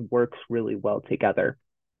everyone works really well together.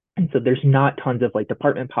 And so there's not tons of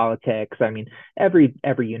department politics. I mean, every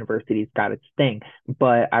university's got its thing,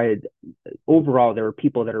 but overall, there are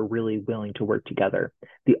people that are really willing to work together.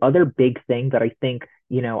 The other big thing that I think,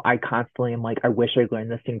 I constantly am I wish I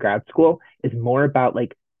learned this in grad school is more about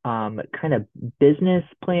kind of business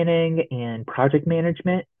planning and project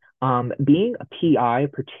management. Being a PI,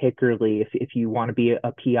 particularly if you want to be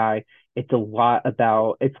a PI, it's a lot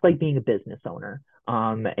about, it's like being a business owner.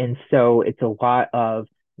 And so it's a lot of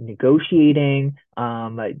negotiating,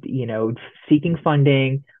 seeking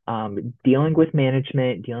funding, dealing with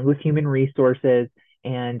management, dealing with human resources,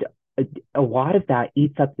 and a lot of that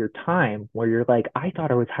eats up your time where you're like, I thought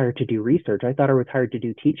I was hired to do research. I thought I was hired to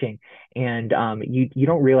do teaching. And you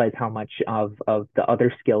don't realize how much of the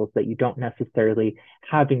other skills that you don't necessarily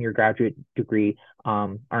have in your graduate degree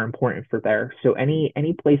are important for there. So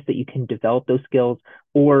any place that you can develop those skills,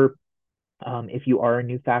 or if you are a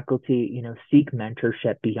new faculty, seek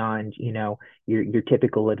mentorship beyond, your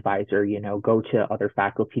typical advisor, go to other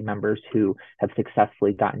faculty members who have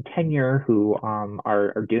successfully gotten tenure, who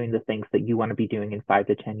are doing the things that you want to be doing in 5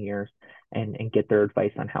 to 10 years, and get their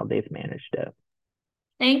advice on how they've managed it.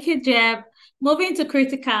 Thank you, Jeb. Moving to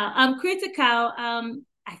Critical. Critical,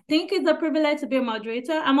 I think it's a privilege to be a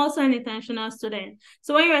moderator. I'm also an intentional student.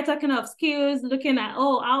 So when you're talking of skills, looking at,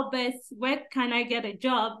 where can I get a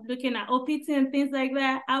job? Looking at OPT and things like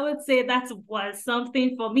that, I would say that was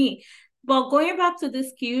something for me. But going back to the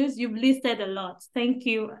skills, you've listed a lot. Thank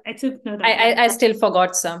you. I took note of that. I still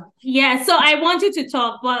forgot some. Yeah, so I want you to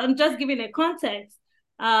talk, but I'm just giving a context.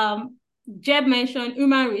 Jeb mentioned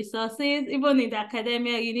human resources. Even in the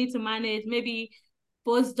academia, you need to manage maybe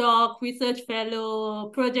postdoc, research fellow,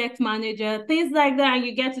 project manager, things like that. And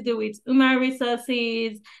you get to do with human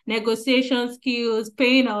resources, negotiation skills,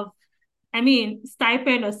 paying of,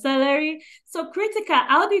 stipend or salary. So Critical,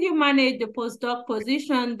 how did you manage the postdoc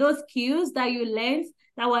position, those skills that you learned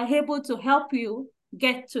that were able to help you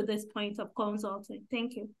get to this point of consulting?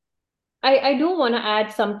 Thank you. I do want to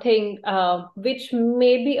add something which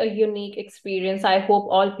may be a unique experience. I hope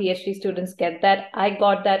all PhD students get that. I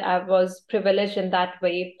got that. I was privileged in that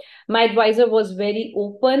way. My advisor was very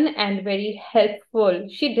open and very helpful.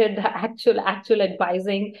 She did the actual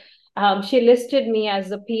advising. She listed me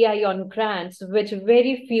as a PI on grants, which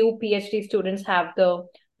very few PhD students have the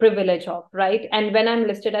privilege of, right? And when I'm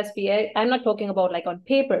listed as PI, I'm not talking about like on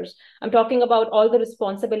papers. I'm talking about all the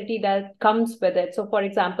responsibility that comes with it. So for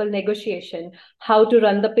example, negotiation, how to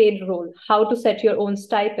run the payroll, how to set your own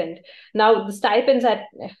stipend. Now, the stipends at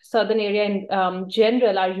Southern area in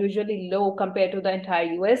general are usually low compared to the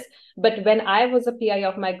entire US. But when I was a PI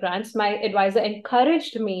of my grants, my advisor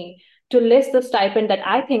encouraged me to list the stipend that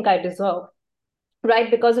I think I deserve,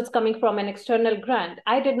 right? Because it's coming from an external grant.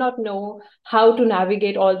 I did not know how to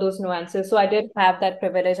navigate all those nuances. So I did have that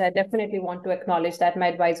privilege. I definitely want to acknowledge that my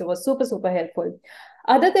advisor was super, super helpful.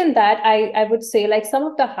 Other than that, I would say like some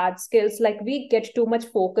of the hard skills, like we get too much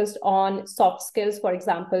focused on soft skills, for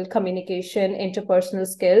example, communication, interpersonal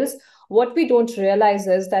skills. What we don't realize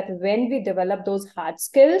is that when we develop those hard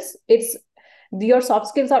skills, your soft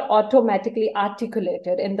skills are automatically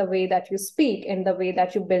articulated in the way that you speak, in the way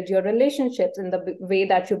that you build your relationships, in the way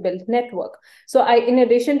that you build network. So in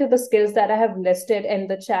addition to the skills that I have listed in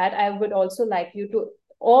the chat, I would also like you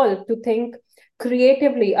to think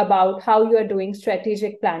creatively about how you are doing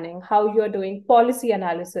strategic planning, how you are doing policy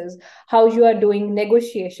analysis, how you are doing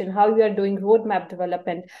negotiation, how you are doing roadmap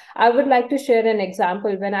development. I would like to share an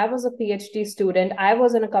example. When I was a PhD student, I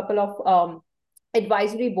was in a couple of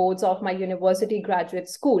advisory boards of my university graduate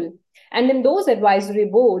school. And in those advisory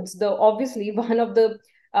boards, obviously one of the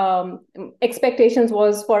expectations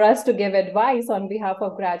was for us to give advice on behalf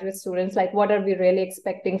of graduate students, like what are we really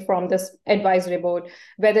expecting from this advisory board,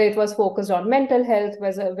 whether it was focused on mental health,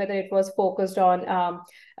 whether it was focused on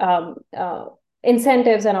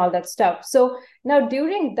incentives and all that stuff. So now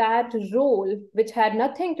during that role, which had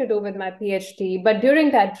nothing to do with my PhD, but during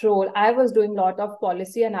that role, I was doing a lot of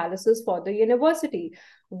policy analysis for the university.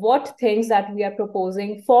 What things that we are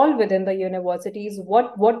proposing fall within the universities,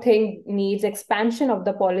 what thing needs expansion of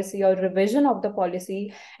the policy or revision of the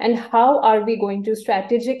policy, and how are we going to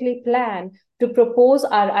strategically plan to propose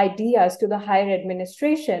our ideas to the higher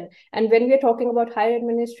administration. And when we are talking about higher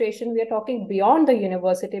administration, we are talking beyond the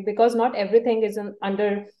university, because not everything is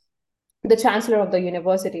under the chancellor of the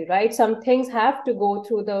university, right? Some things have to go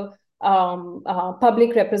through the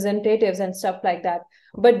public representatives and stuff like that.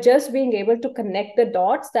 But just being able to connect the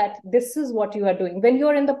dots that this is what you are doing. When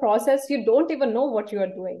you're in the process, you don't even know what you are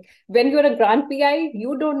doing. When you're a grant PI,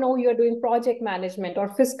 you don't know you're doing project management or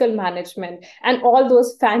fiscal management and all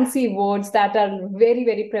those fancy words that are very,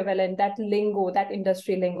 very prevalent, that lingo, that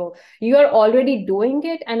industry lingo. You are already doing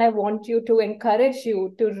it. And I want you to encourage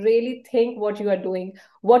you to really think what you are doing.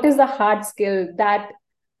 What is the hard skill that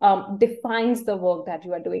defines the work that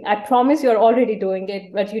you are doing? I promise you're already doing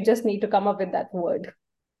it, but you just need to come up with that word.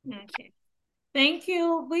 Okay. Thank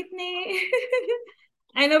you, Whitney.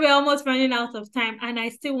 I know we're almost running out of time, and I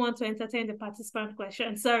still want to entertain the participant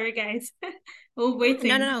question. Sorry, guys. We're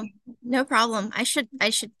waiting. No problem. I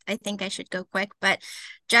think I should go quick, but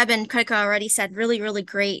Jeb and Critical already said really, really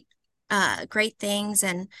great things.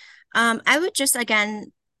 And I would just,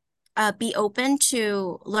 again, be open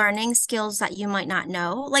to learning skills that you might not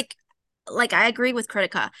know. Like like I agree with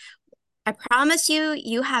Kritika. I promise you,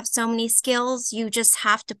 you have so many skills. You just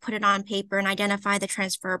have to put it on paper and identify the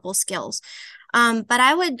transferable skills. But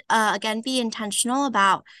I would, again, be intentional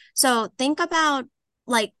about, so think about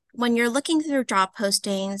like when you're looking through job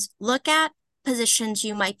postings, look at positions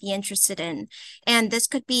you might be interested in. And this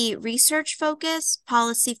could be research focus,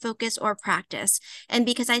 policy focus, or practice. And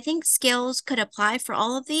because I think skills could apply for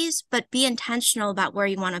all of these, but be intentional about where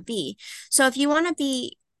you want to be. So if you want to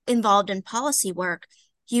be involved in policy work,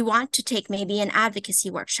 you want to take maybe an advocacy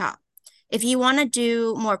workshop. If you want to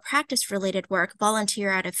do more practice related work,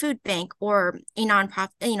 volunteer at a food bank or a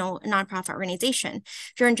nonprofit, a nonprofit organization.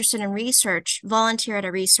 If you're interested in research, volunteer at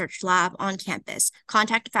a research lab on campus,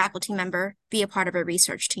 contact a faculty member, be a part of a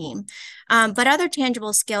research team. But other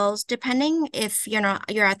tangible skills, depending if you're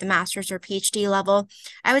at the master's or PhD level,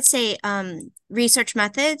 I would say research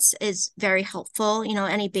methods is very helpful.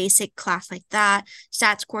 Any basic class like that,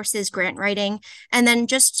 stats courses, grant writing, and then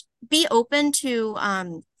just be open to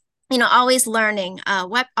always learning.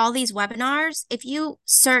 All these webinars, if you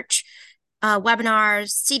search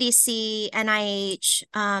webinars, CDC, NIH,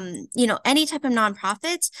 any type of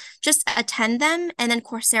nonprofits, just attend them, and then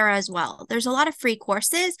Coursera as well. There's a lot of free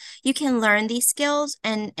courses. You can learn these skills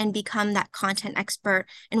and become that content expert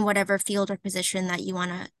in whatever field or position that you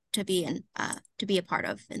want to be in, to be a part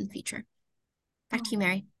of in the future. Back to you,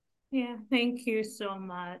 Mary. Yeah, thank you so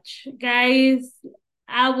much. Guys,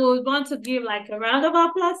 I would want to give like a round of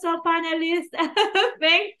applause to our panelists.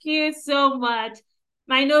 Thank you so much.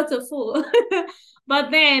 My notes are full.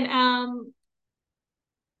 But then,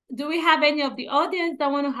 do we have any of the audience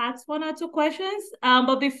that want to ask 1 or 2 questions?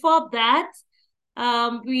 But before that,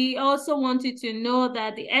 we also wanted to know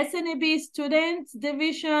that the SNEB Students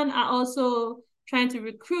Division are also trying to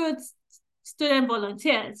recruit student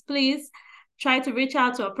volunteers. Please try to reach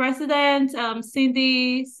out to our president,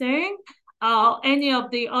 Cindy Singh, any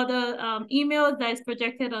of the other emails that is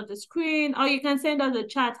projected on the screen, or you can send us a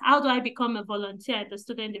chat. How do I become a volunteer at the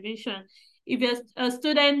student division? If you're a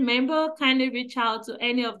student member, kindly reach out to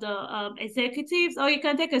any of the executives, or you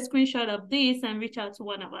can take a screenshot of this and reach out to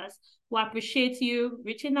one of us. We appreciate you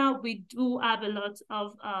reaching out. We do have a lot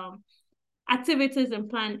of activities and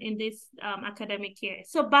plan in this academic year.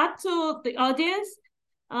 So back to the audience.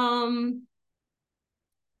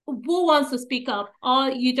 Who wants to speak up? Or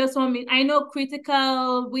you just want me? I know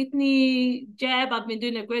Critical, Whitney, Jeb have been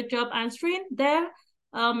doing a great job answering there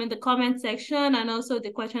in the comment section and also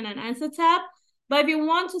the question and answer tab. But if you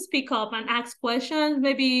want to speak up and ask questions,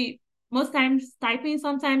 maybe most times typing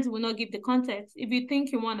sometimes will not give the context. If you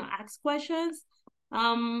think you want to ask questions,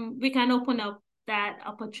 we can open up that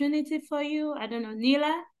opportunity for you. I don't know,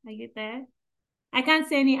 Neela, are you there? I can't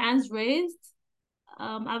see any hands raised.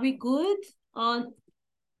 Are we good? Or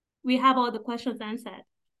we have all the questions answered?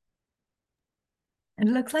 It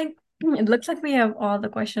looks like we have all the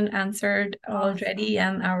questions answered already,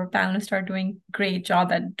 and our panelists are doing a great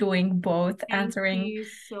job at doing both, answering. Thank you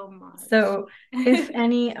so much. So if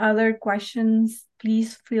any other questions,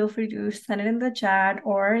 please feel free to send it in the chat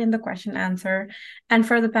or in the question answer. And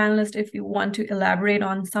for the panelists, if you want to elaborate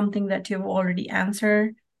on something that you've already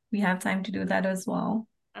answered, we have time to do that as well.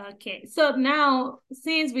 Okay, so now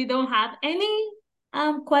since we don't have any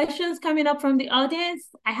questions coming up from the audience,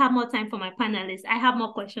 I have more time for my panelists. I have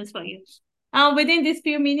more questions for you. Within these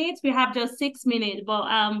few minutes, we have just 6 minutes,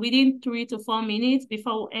 but within 3 to 4 minutes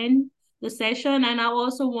before we end the session. And I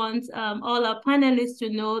also want all our panelists to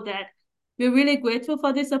know that we're really grateful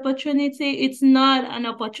for this opportunity. It's not an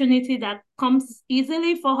opportunity that comes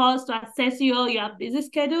easily for us to access you all. You have busy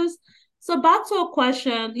schedules. So back to a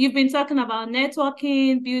question, you've been talking about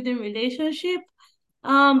networking, building relationship.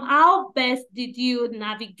 How best did you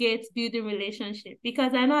navigate building relationship?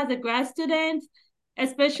 Because I know as a grad student,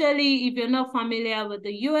 especially if you're not familiar with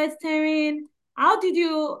the US terrain, how did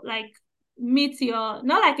you like meet your,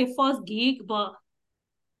 not like a first gig, but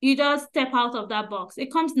you just step out of that box?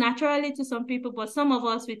 It comes naturally to some people, but some of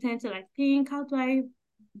us, we tend to like think, how do I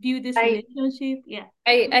build this relationship? Yeah.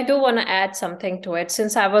 I do want to add something to it.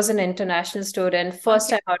 Since I was an international student, first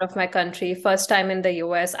time out of my country, first time in the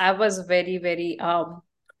US, I was very, very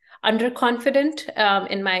underconfident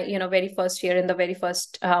in my very first year. In the very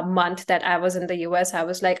first month that I was in the US, I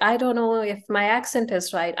was like, I don't know if my accent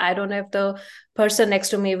is right. I don't know if the person next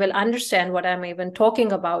to me will understand what I'm even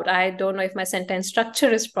talking about. I don't know if my sentence structure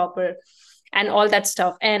is proper and all that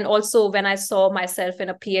stuff. And also when I saw myself in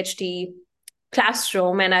a PhD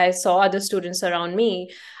classroom and I saw other students around me,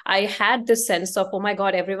 I had this sense of, oh my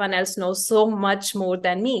God, everyone else knows so much more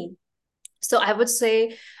than me. So I would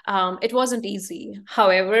say it wasn't easy.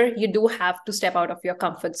 However, you do have to step out of your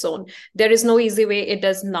comfort zone. There is no easy way. It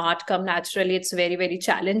does not come naturally. It's very, very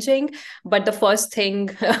challenging. But the first thing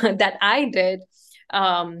that I did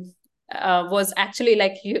was actually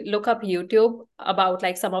like you look up YouTube about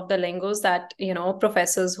like some of the lingos that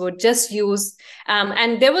professors would just use,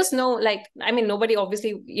 and there was no like, I mean, nobody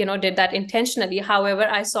obviously did that intentionally. However,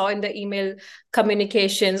 I saw in the email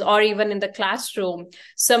communications or even in the classroom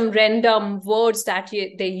some random words that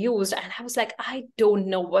they used, and I was like, I don't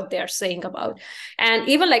know what they're saying about. And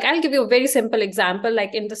even like, I'll give you a very simple example.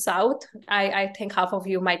 Like in the South, I think half of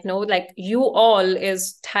you might know, like you all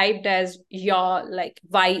is typed as y'all, like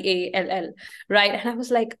YALL, right? And I was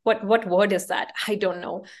like, what word is that? I don't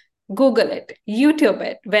know. Google it, YouTube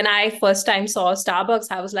it. When I first time saw Starbucks,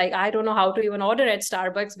 I was like, I don't know how to even order at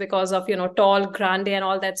Starbucks because of tall, grande, and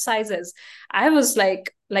all that sizes. I was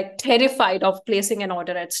like terrified of placing an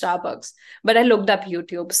order at Starbucks. But I looked up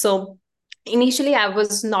YouTube. So initially I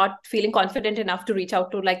was not feeling confident enough to reach out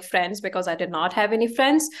to like friends because I did not have any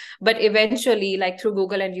friends, but eventually like through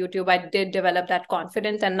Google and YouTube I did develop that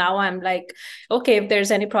confidence. And now I'm like, okay, if there's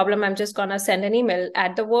any problem, I'm just gonna send an email.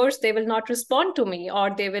 At the worst, they will not respond to me, or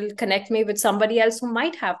they will connect me with somebody else who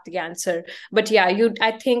might have the answer. But yeah,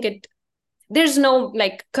 I think there's no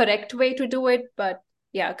like correct way to do it, but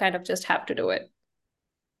yeah, kind of just have to do it.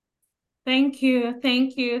 Thank you,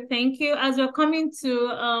 thank you, thank you. As we're coming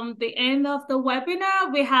to the end of the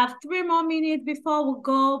webinar, we have 3 more minutes before we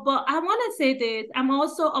go, but I want to say this. I'm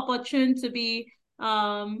also opportune to be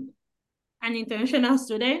an international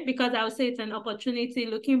student, because I would say it's an opportunity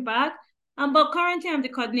looking back. But currently I'm the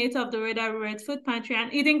coordinator of the Radar Red Food Pantry,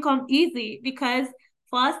 and it didn't come easy because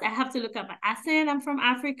first I have to look at my accent. I'm from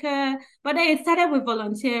Africa, but then it started with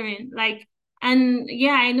volunteering. And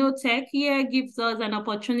yeah, I know tech here gives us an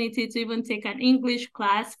opportunity to even take an English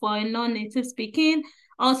class for a non-native speaking,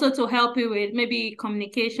 also to help you with maybe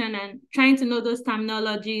communication and trying to know those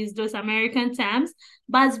terminologies, those American terms,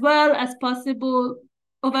 but as well as possible,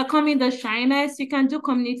 overcoming the shyness. You can do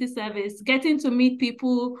community service. Getting to meet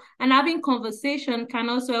people and having conversation can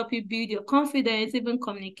also help you build your confidence, even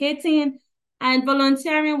communicating. And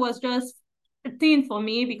volunteering was just a thing for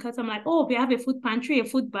me because I'm like, oh, we have a food pantry, a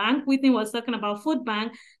food bank. Whitney was talking about food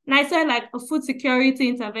bank. And I said like a food security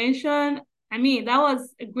intervention. I mean, that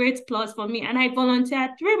was a great plus for me. And I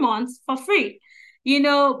volunteered 3 months for free,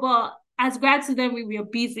 but as grad students, we were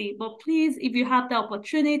busy. But please, if you have the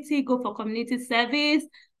opportunity, go for community service.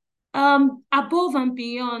 Above and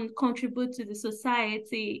beyond, contribute to the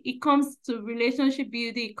society. It comes to relationship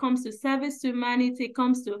building, it comes to service to humanity, it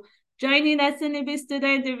comes to joining SNEB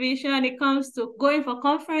student division, it comes to going for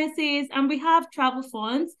conferences, and we have travel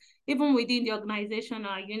funds, even within the organization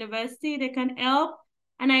or university, they can help.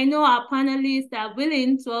 And I know our panelists are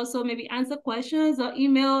willing to also maybe answer questions or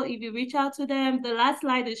email if you reach out to them. The last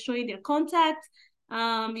slide is showing their contact.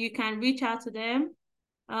 You can reach out to them.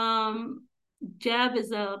 Jeb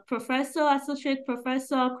is a professor, associate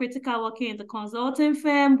professor, critical working in the consulting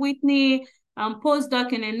firm. Whitney,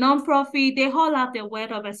 postdoc in a nonprofit. They all have their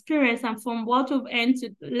wealth of experience, and from what we've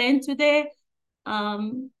learned today,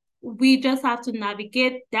 we just have to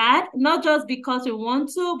navigate that, not just because we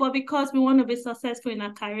want to, but because we want to be successful in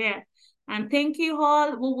our career. And thank you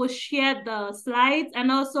all. We will share the slides,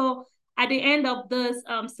 and also at the end of this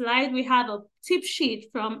slide, we have a tip sheet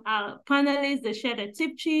from our panelists. They share the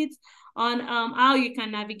tip sheets on how you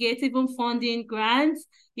can navigate even funding grants.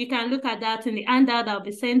 You can look at that in the handout that will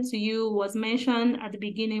be sent to you, was mentioned at the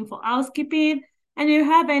beginning for housekeeping. And if you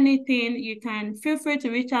have anything, you can feel free to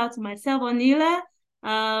reach out to myself or Neela,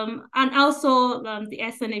 and also the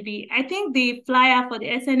SNEB. I think the flyer for the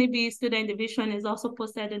SNEB student division is also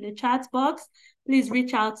posted in the chat box. Please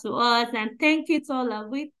reach out to us. And thank you to all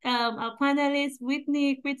of our panelists,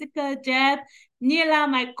 Whitney, Critical, Jeb, Neela,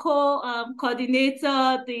 my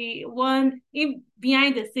co-coordinator, the one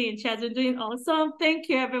behind the scenes. She has been doing awesome. Thank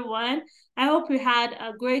you, everyone. I hope we had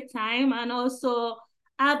a great time and also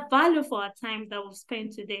add value for our time that we've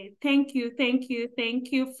spent today. Thank you, thank you,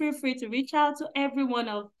 thank you. Feel free to reach out to every one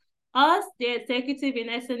of us, the executive in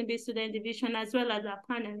SNB Student Division, as well as our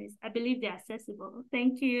panelists. I believe they're accessible.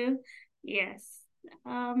 Thank you. Yes.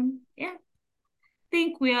 Yeah. I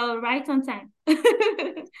think we are right on time.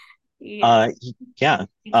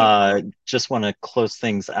 Just want to close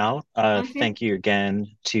things out. Okay. Thank you again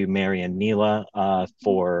to Mary and Neela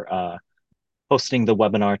for hosting the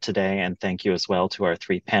webinar today, and thank you as well to our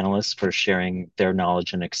 3 panelists for sharing their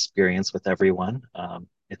knowledge and experience with everyone.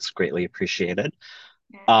 It's greatly appreciated.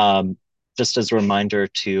 There's Just as a reminder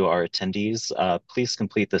to our attendees, please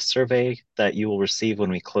complete the survey that you will receive when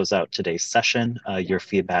we close out today's session. Your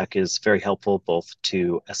feedback is very helpful both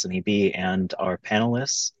to SNEB and our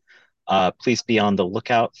panelists. Please be on the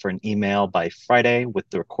lookout for an email by Friday with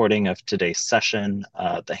the recording of today's session,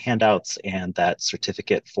 the handouts, and that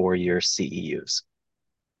certificate for your CEUs.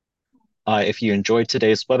 If you enjoyed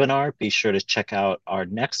today's webinar, be sure to check out our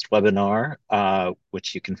next webinar,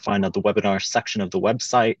 which you can find on the webinar section of the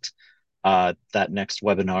website. That next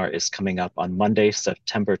webinar is coming up on Monday,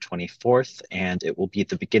 September 24th, and it will be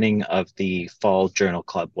the beginning of the Fall Journal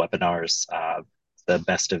Club webinars, the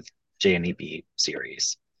Best of JNEB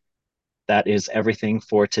series. That is everything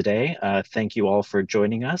for today. Thank you all for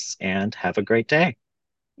joining us and have a great day.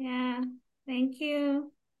 Yeah, thank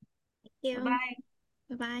you. Thank you.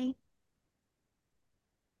 Bye-bye. Bye-bye.